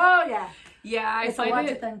 I'm like, oh yeah. I find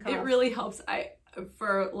it really helps.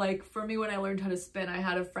 For me, when I learned how to spin, I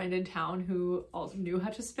had a friend in town who also knew how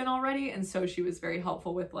to spin already, and so she was very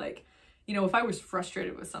helpful with, like, you know, if I was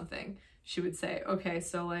frustrated with something, she would say, okay,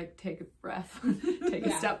 so like take a breath, take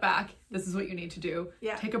a step back. This is what you need to do.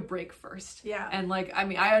 Take a break first. And like, I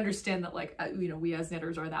mean, I understand that, like, you know, we as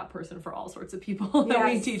knitters are that person for all sorts of people that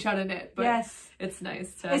we teach how to knit, but it's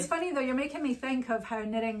nice to... It's funny though, you're making me think of how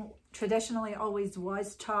knitting traditionally always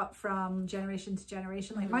was taught from generation to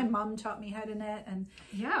generation. Like my mom taught me how to knit, and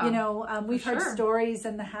you know, we've heard stories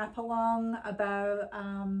in the Hap Along about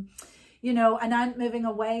you know, an aunt moving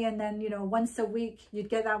away, and then, you know, once a week you'd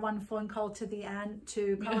get that one phone call to the aunt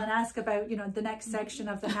to call and ask about, you know, the next section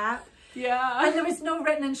of the hat. And there was no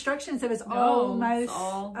written instructions. It was all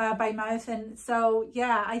mouth by mouth. And so,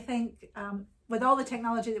 I think with all the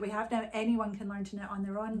technology that we have now, anyone can learn to knit on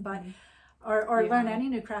their own, but or learn any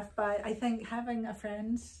new craft. But I think having a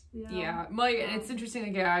friend, you know, it's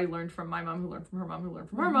interesting. Like, I learned from my mom, who learned from her mom, who learned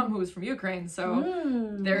from her mom, who was from Ukraine. So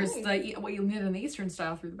there's the what you knit in the Eastern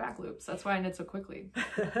style through the back loops. That's why I knit so quickly.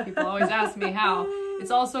 People always ask me how.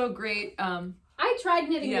 It's also great. I tried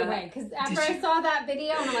knitting away because after I saw that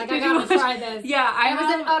video, and I'm like, I gotta try this. It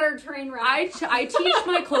was an utter train wreck. I teach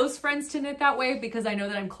my close friends to knit that way because I know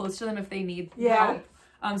that I'm close to them if they need help.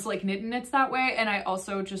 So like knit and knits that way, and I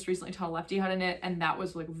also just recently taught Lefty how to knit, and that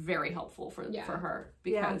was like very helpful for her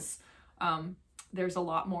because there's a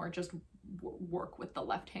lot more just work with the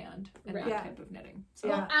left hand in that type of knitting. So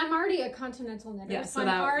well, I'm already a continental knitter, so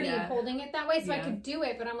I'm already holding it that way, so I could do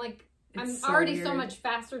it, but I'm like, I'm already so much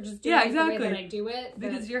faster just doing it the way that I do it.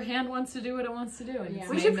 Because your hand wants to do what it wants to do. And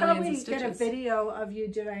we should probably get a video of you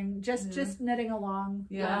doing just knitting along.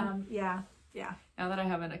 Now that I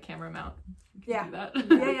have a camera mount, do that.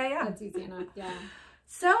 That's easy enough.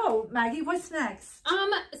 So Maggie, what's next?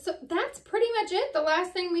 So that's pretty much it. The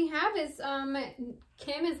last thing we have is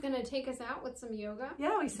Kim is gonna take us out with some yoga.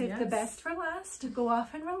 We saved the best for last to go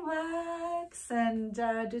off and relax and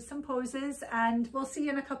do some poses, and we'll see you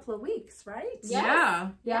in a couple of weeks, right?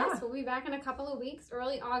 Yes, we'll be back in a couple of weeks,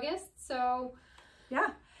 early August. So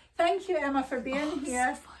Thank you, Emma, for being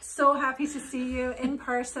here. So happy to see you in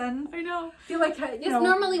person. I know. Feel like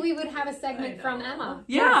normally we would have a segment from Emma.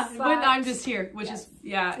 Yeah, yes, but I'm just here, which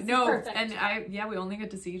yes, is perfect. And we only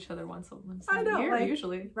get to see each other once a year, like,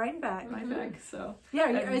 usually. Rhinebeck. So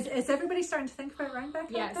yeah, is everybody starting to think about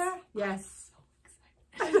Rhinebeck yes. out there? Yes.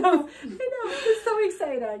 I know, it's so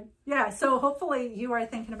exciting. Yeah, so hopefully you are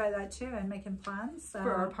thinking about that too and making plans.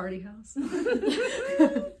 For our party house.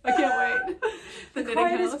 I can't wait. The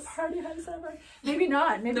quietest party house ever. Maybe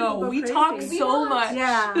not. Maybe no, we talk so much.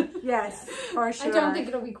 Yeah, yes, for sure. I don't think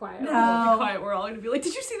it'll be quiet. No. It'll be quiet. We're all going to be like,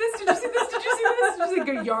 did you see this? Did you see this? Did you see this? Just like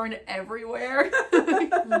a yarn everywhere.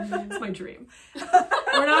 It's my dream.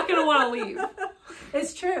 We're not going to want to leave.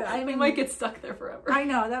 It's true. I mean, we might get stuck there forever. I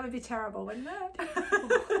know, that would be terrible, wouldn't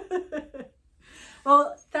it?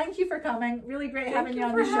 Well, thank you for coming. Really great having you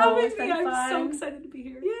on the show. It's been fun. I'm so excited to be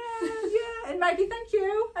here. Yeah. And Maggie, thank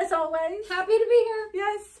you, as always. Happy to be here.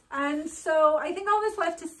 Yes. And so I think all that's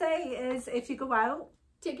left to say is if you go out,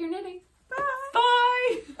 take your knitting.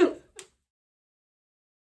 Bye. Bye.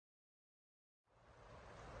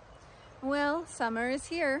 Well, summer is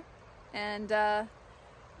here, and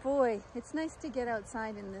boy, it's nice to get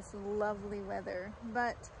outside in this lovely weather,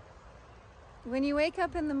 but when you wake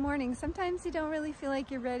up in the morning, sometimes you don't really feel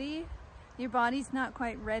like you're ready. Your body's not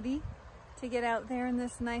quite ready to get out there in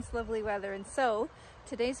this nice, lovely weather. And so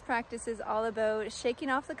today's practice is all about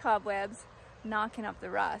shaking off the cobwebs, knocking up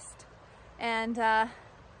the rust, and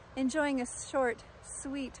enjoying a short,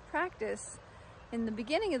 sweet practice in the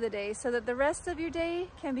beginning of the day so that the rest of your day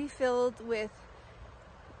can be filled with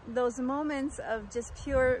those moments of just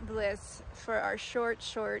pure bliss for our short,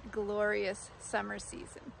 glorious summer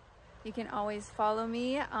season. You can always follow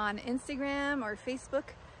me on Instagram or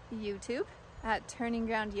Facebook, YouTube at Turning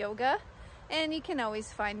Ground Yoga, and you can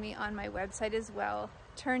always find me on my website as well,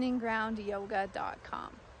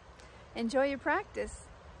 turninggroundyoga.com. Enjoy your practice.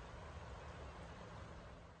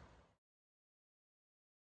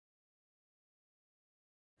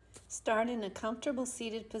 Start in a comfortable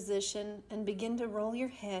seated position and begin to roll your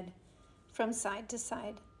head from side to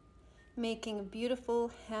side, making a beautiful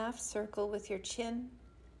half circle with your chin,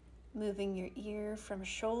 moving your ear from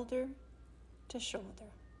shoulder to shoulder.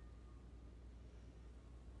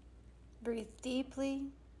 Breathe deeply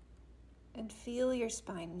and feel your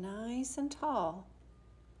spine nice and tall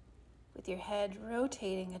with your head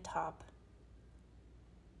rotating atop.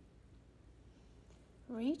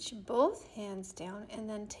 Reach both hands down and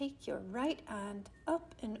then take your right hand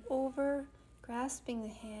up and over, grasping the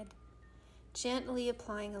head, gently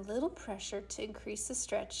applying a little pressure to increase the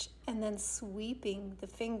stretch, and then sweeping the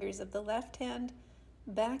fingers of the left hand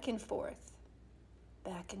back and forth,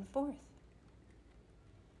 back and forth.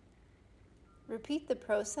 Repeat the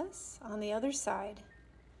process on the other side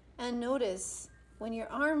and notice when your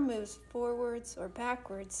arm moves forwards or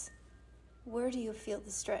backwards, where do you feel the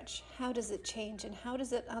stretch? How does it change, and how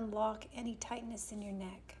does it unlock any tightness in your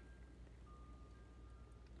neck?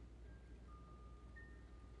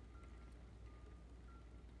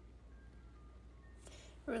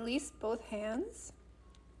 Release both hands,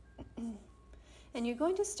 and you're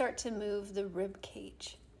going to start to move the rib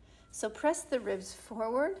cage. So press the ribs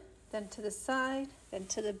forward, then to the side, then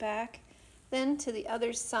to the back, then to the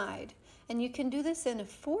other side. And you can do this in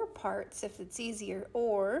 4 parts if it's easier,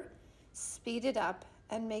 or speed it up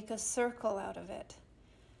and make a circle out of it,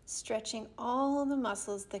 stretching all the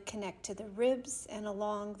muscles that connect to the ribs and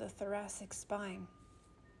along the thoracic spine.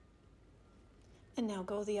 And now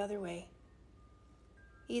go the other way,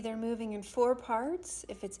 either moving in 4 parts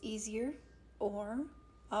if it's easier, or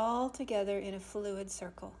all together in a fluid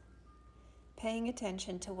circle, paying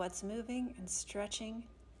attention to what's moving and stretching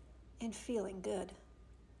and feeling good.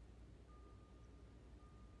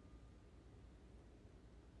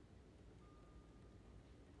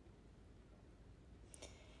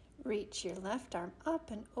 Reach your left arm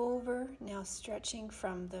up and over, now stretching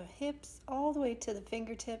from the hips all the way to the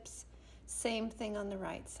fingertips. Same thing on the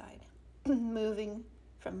right side. Moving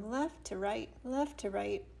from left to right,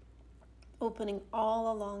 opening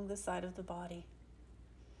all along the side of the body.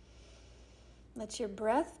 Let your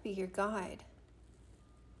breath be your guide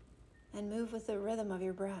and move with the rhythm of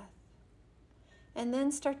your breath. And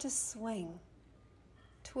then start to swing,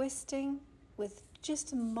 twisting with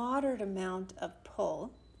just a moderate amount of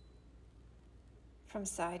pull from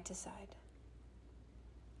side to side.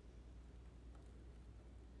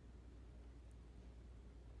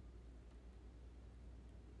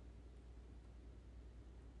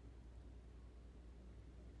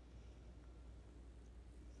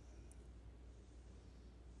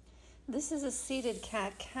 This is a seated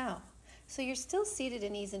cat-cow. So you're still seated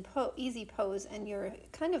in easy pose, and you're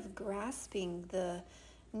kind of grasping the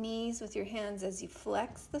knees with your hands as you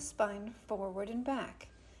flex the spine forward and back,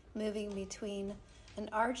 moving between an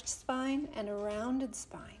arched spine and a rounded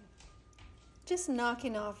spine. Just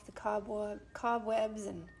knocking off the cobwebs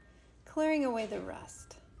and clearing away the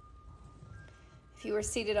rust. If you were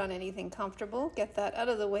seated on anything comfortable, get that out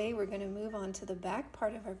of the way. We're going to move on to the back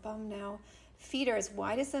part of our bum now. Feet are as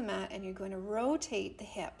wide as the mat, and you're going to rotate the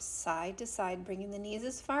hips side to side, bringing the knees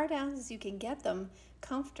as far down as you can get them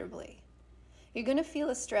comfortably. You're going to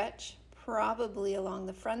feel a stretch, probably along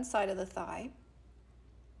the front side of the thigh.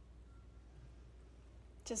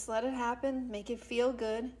 Just let it happen. Make it feel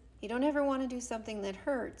good. You don't ever want to do something that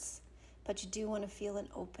hurts, but you do want to feel an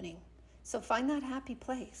opening. So find that happy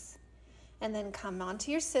place. And then come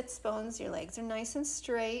onto your sits bones. Your legs are nice and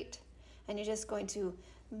straight, and you're just going to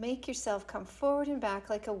make yourself come forward and back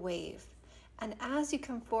like a wave. And as you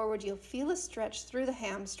come forward, you'll feel a stretch through the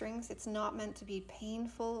hamstrings. It's not meant to be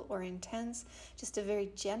painful or intense, just a very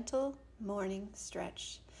gentle morning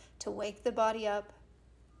stretch to wake the body up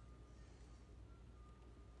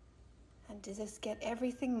and to just get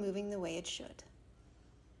everything moving the way it should.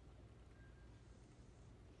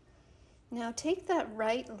 Now take that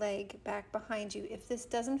right leg back behind you. If this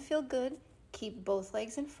doesn't feel good, keep both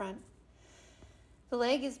legs in front. The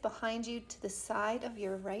leg is behind you to the side of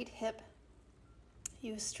your right hip.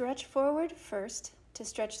 You stretch forward first to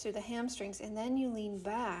stretch through the hamstrings, and then you lean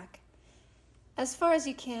back as far as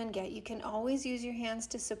you can get. You can always use your hands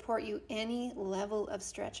to support you. Any level of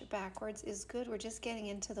stretch backwards is good. We're just getting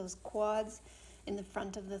into those quads in the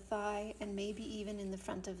front of the thigh and maybe even in the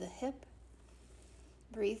front of the hip.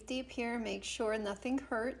 Breathe deep here, make sure nothing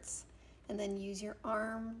hurts, and then use your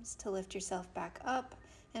arms to lift yourself back up,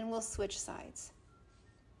 and we'll switch sides.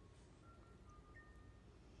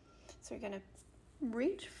 So we're going to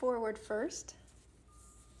reach forward first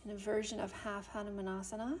in a version of half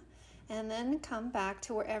Hanumanasana, and then come back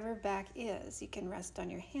to wherever back is. You can rest on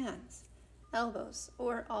your hands, elbows,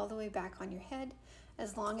 or all the way back on your head,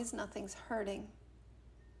 as long as nothing's hurting.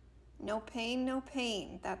 No pain, no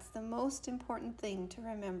pain. That's the most important thing to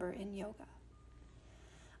remember in yoga.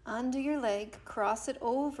 Undo your leg, cross it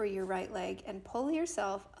over your right leg, and pull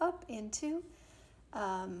yourself up into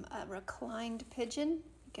a reclined pigeon.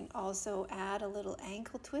 You can also add a little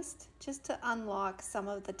ankle twist just to unlock some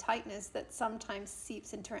of the tightness that sometimes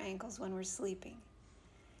seeps into our ankles when we're sleeping.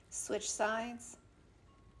 Switch sides,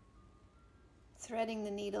 threading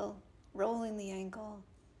the needle, rolling the ankle,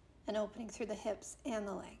 and opening through the hips and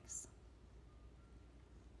the legs.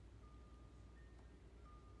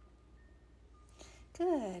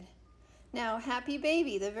 Good. Now, happy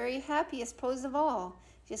baby, the very happiest pose of all.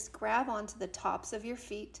 Just grab onto the tops of your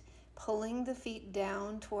feet, pulling the feet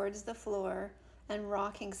down towards the floor and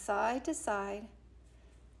rocking side to side,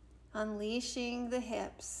 unleashing the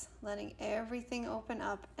hips, letting everything open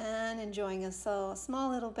up and enjoying a small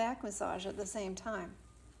little back massage at the same time.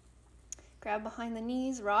 Grab behind the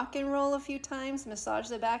knees, rock and roll a few times, massage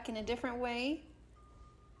the back in a different way,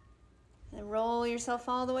 and roll yourself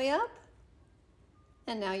all the way up.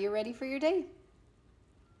 And now you're ready for your day.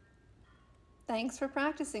 Thanks for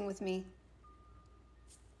practicing with me.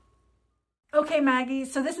 Okay, Maggie,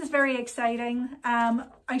 so this is very exciting.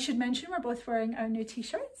 I should mention we're both wearing our new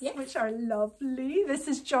t-shirts, yes, which are lovely. This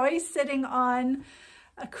is Joy sitting on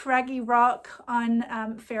a craggy rock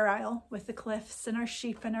on Fair Isle with the cliffs and our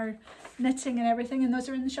sheep and our knitting and everything, and those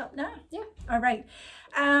are in the shop now. Yeah. All right.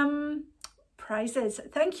 Prizes.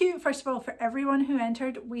 Thank you, first of all, for everyone who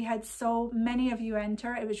entered. We had so many of you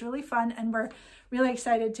enter. It was really fun, and we're really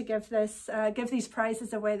excited to give these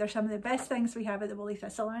prizes away. They're some of the best things we have at the Woolly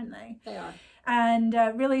Thistle, aren't they? They are. And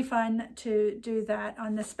really fun to do that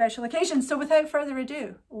on this special occasion. So without further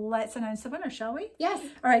ado, let's announce the winner, shall we? Yes.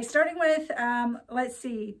 All right, starting with, let's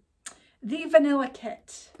see, the vanilla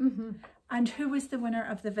kit. Mm-hmm. And who was the winner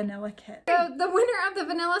of the vanilla kit? So the winner of the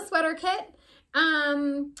vanilla sweater kit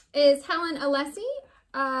is Helen Alessi.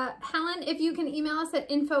 Helen, if you can email us at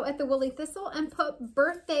info@thewoollythistle and put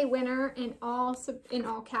birthday winner in all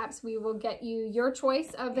caps, we will get you your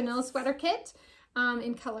choice of vanilla sweater kit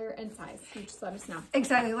in color and size. You just let us know.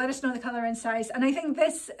 Exactly. Let us know the color and size. And I think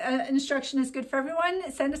this instruction is good for everyone.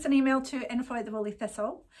 Send us an email to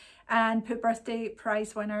info@thewoollythistle and put birthday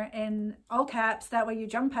prize winner in all caps. That way you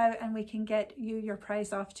jump out and we can get you your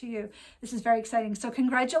prize off to you. This is very exciting. So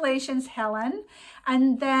congratulations, Helen.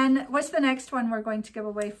 And then what's the next one we're going to give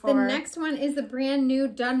away for? The next one is the brand new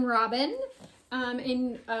Dun Robin.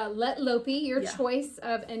 in Let Lopey, your choice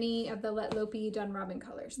of any of the Let Lopey Dun Robin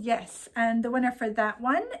colors. Yes, and the winner for that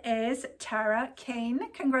one is Tara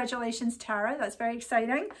Kane. Congratulations, Tara. That's very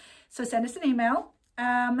exciting. So send us an email.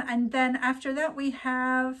 And then after that, we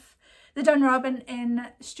have the Dun Robin in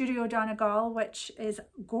Studio Donegal, which is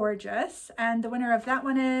gorgeous. And the winner of that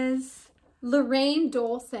one is Lorraine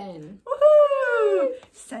Dolson. Woohoo!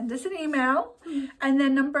 Send us an email. And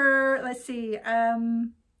then let's see,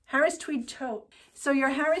 Harris Tweed Tote. So your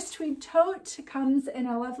Harris Tweed Tote comes in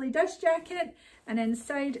a lovely dust jacket, and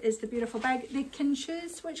inside is the beautiful bag. They can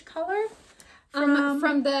choose which color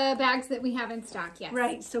from the bags that we have in stock. Yes.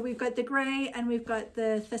 Right. So we've got the grey and we've got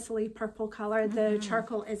the thistle purple color. The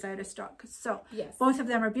charcoal is out of stock. So both of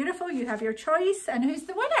them are beautiful. You have your choice. And who's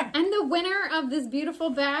the winner? And the winner of this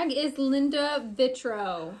beautiful bag is Linda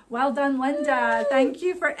Vitro. Well done, Linda. Thank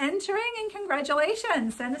you for entering and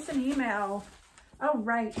congratulations. Send us an email. All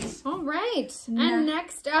right. All right. And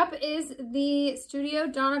next up is the Studio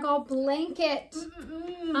Donegal blanket.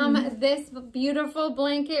 This beautiful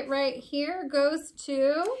blanket right here goes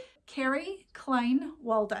to Carrie Klein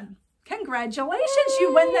Walden. Congratulations.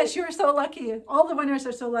 You win this. You're so lucky. All the winners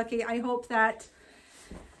are so lucky. I hope that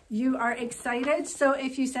you are excited. So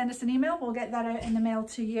if you send us an email, we'll get that out in the mail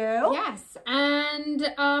to you. Yes. And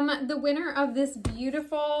the winner of this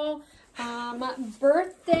beautiful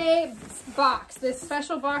birthday box, this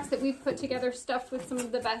special box that we've put together stuffed with some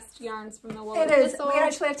of the best yarns from the Woolly Thistle. We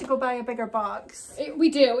actually have to go buy a bigger box. We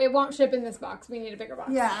do. It won't ship in this box. We need a bigger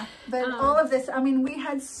box. Yeah, but all of this, I mean, we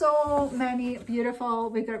had so many beautiful,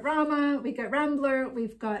 we've got Rama, we've got Rambler,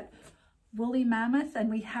 we've got Woolly Mammoth, and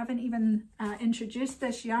we haven't even introduced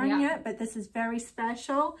this yarn yet, but this is very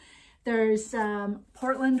special. There's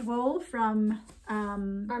Portland wool from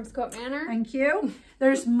Armscote Manor. Thank you.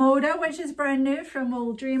 There's Mota, which is brand new from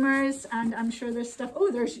Wool Dreamers, and I'm sure there's stuff.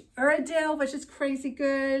 Oh, there's Uradale, which is crazy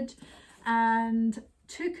good, and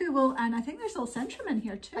Tukuwool, and I think there's all Centrum in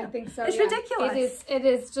here too. I think so. It's ridiculous. It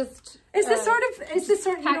is just. It's the sort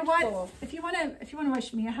of, you know what? If you want to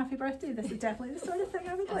wish me a happy birthday, this is definitely the sort of thing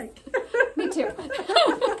I would like. Me too.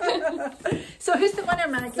 So who's the winner,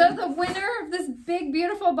 Maggie? So the winner of this big,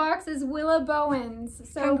 beautiful box is Willa Bowens.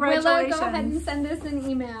 So Willa, go ahead and send us an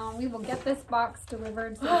email. We will get this box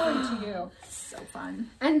delivered to you. So fun.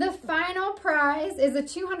 And the final prize is a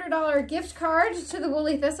 $200 gift card to the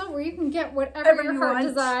Woolly Thistle, where you can get whatever your heart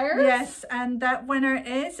desires. Yes, and that winner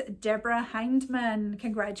is Deborah Hindman.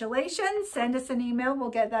 Congratulations. Send us an email. We'll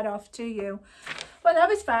get that off to you. Well, that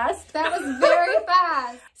was fast. That was very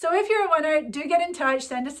fast. So if you're a winner, do get in touch.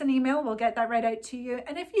 Send us an email. We'll get that right out to you.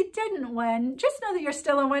 And if you didn't win, just know that you're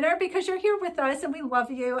still a winner, because you're here with us and we love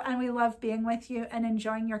you and we love being with you and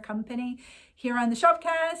enjoying your company here on the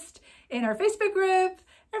Shopcast, in our Facebook group,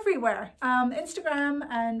 everywhere. Instagram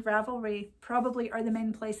and Ravelry probably are the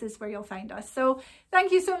main places where you'll find us. So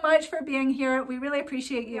thank you so much for being here. We really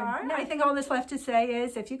appreciate you. I think all that's left to say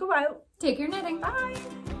is, if you go out, take your knitting. Bye.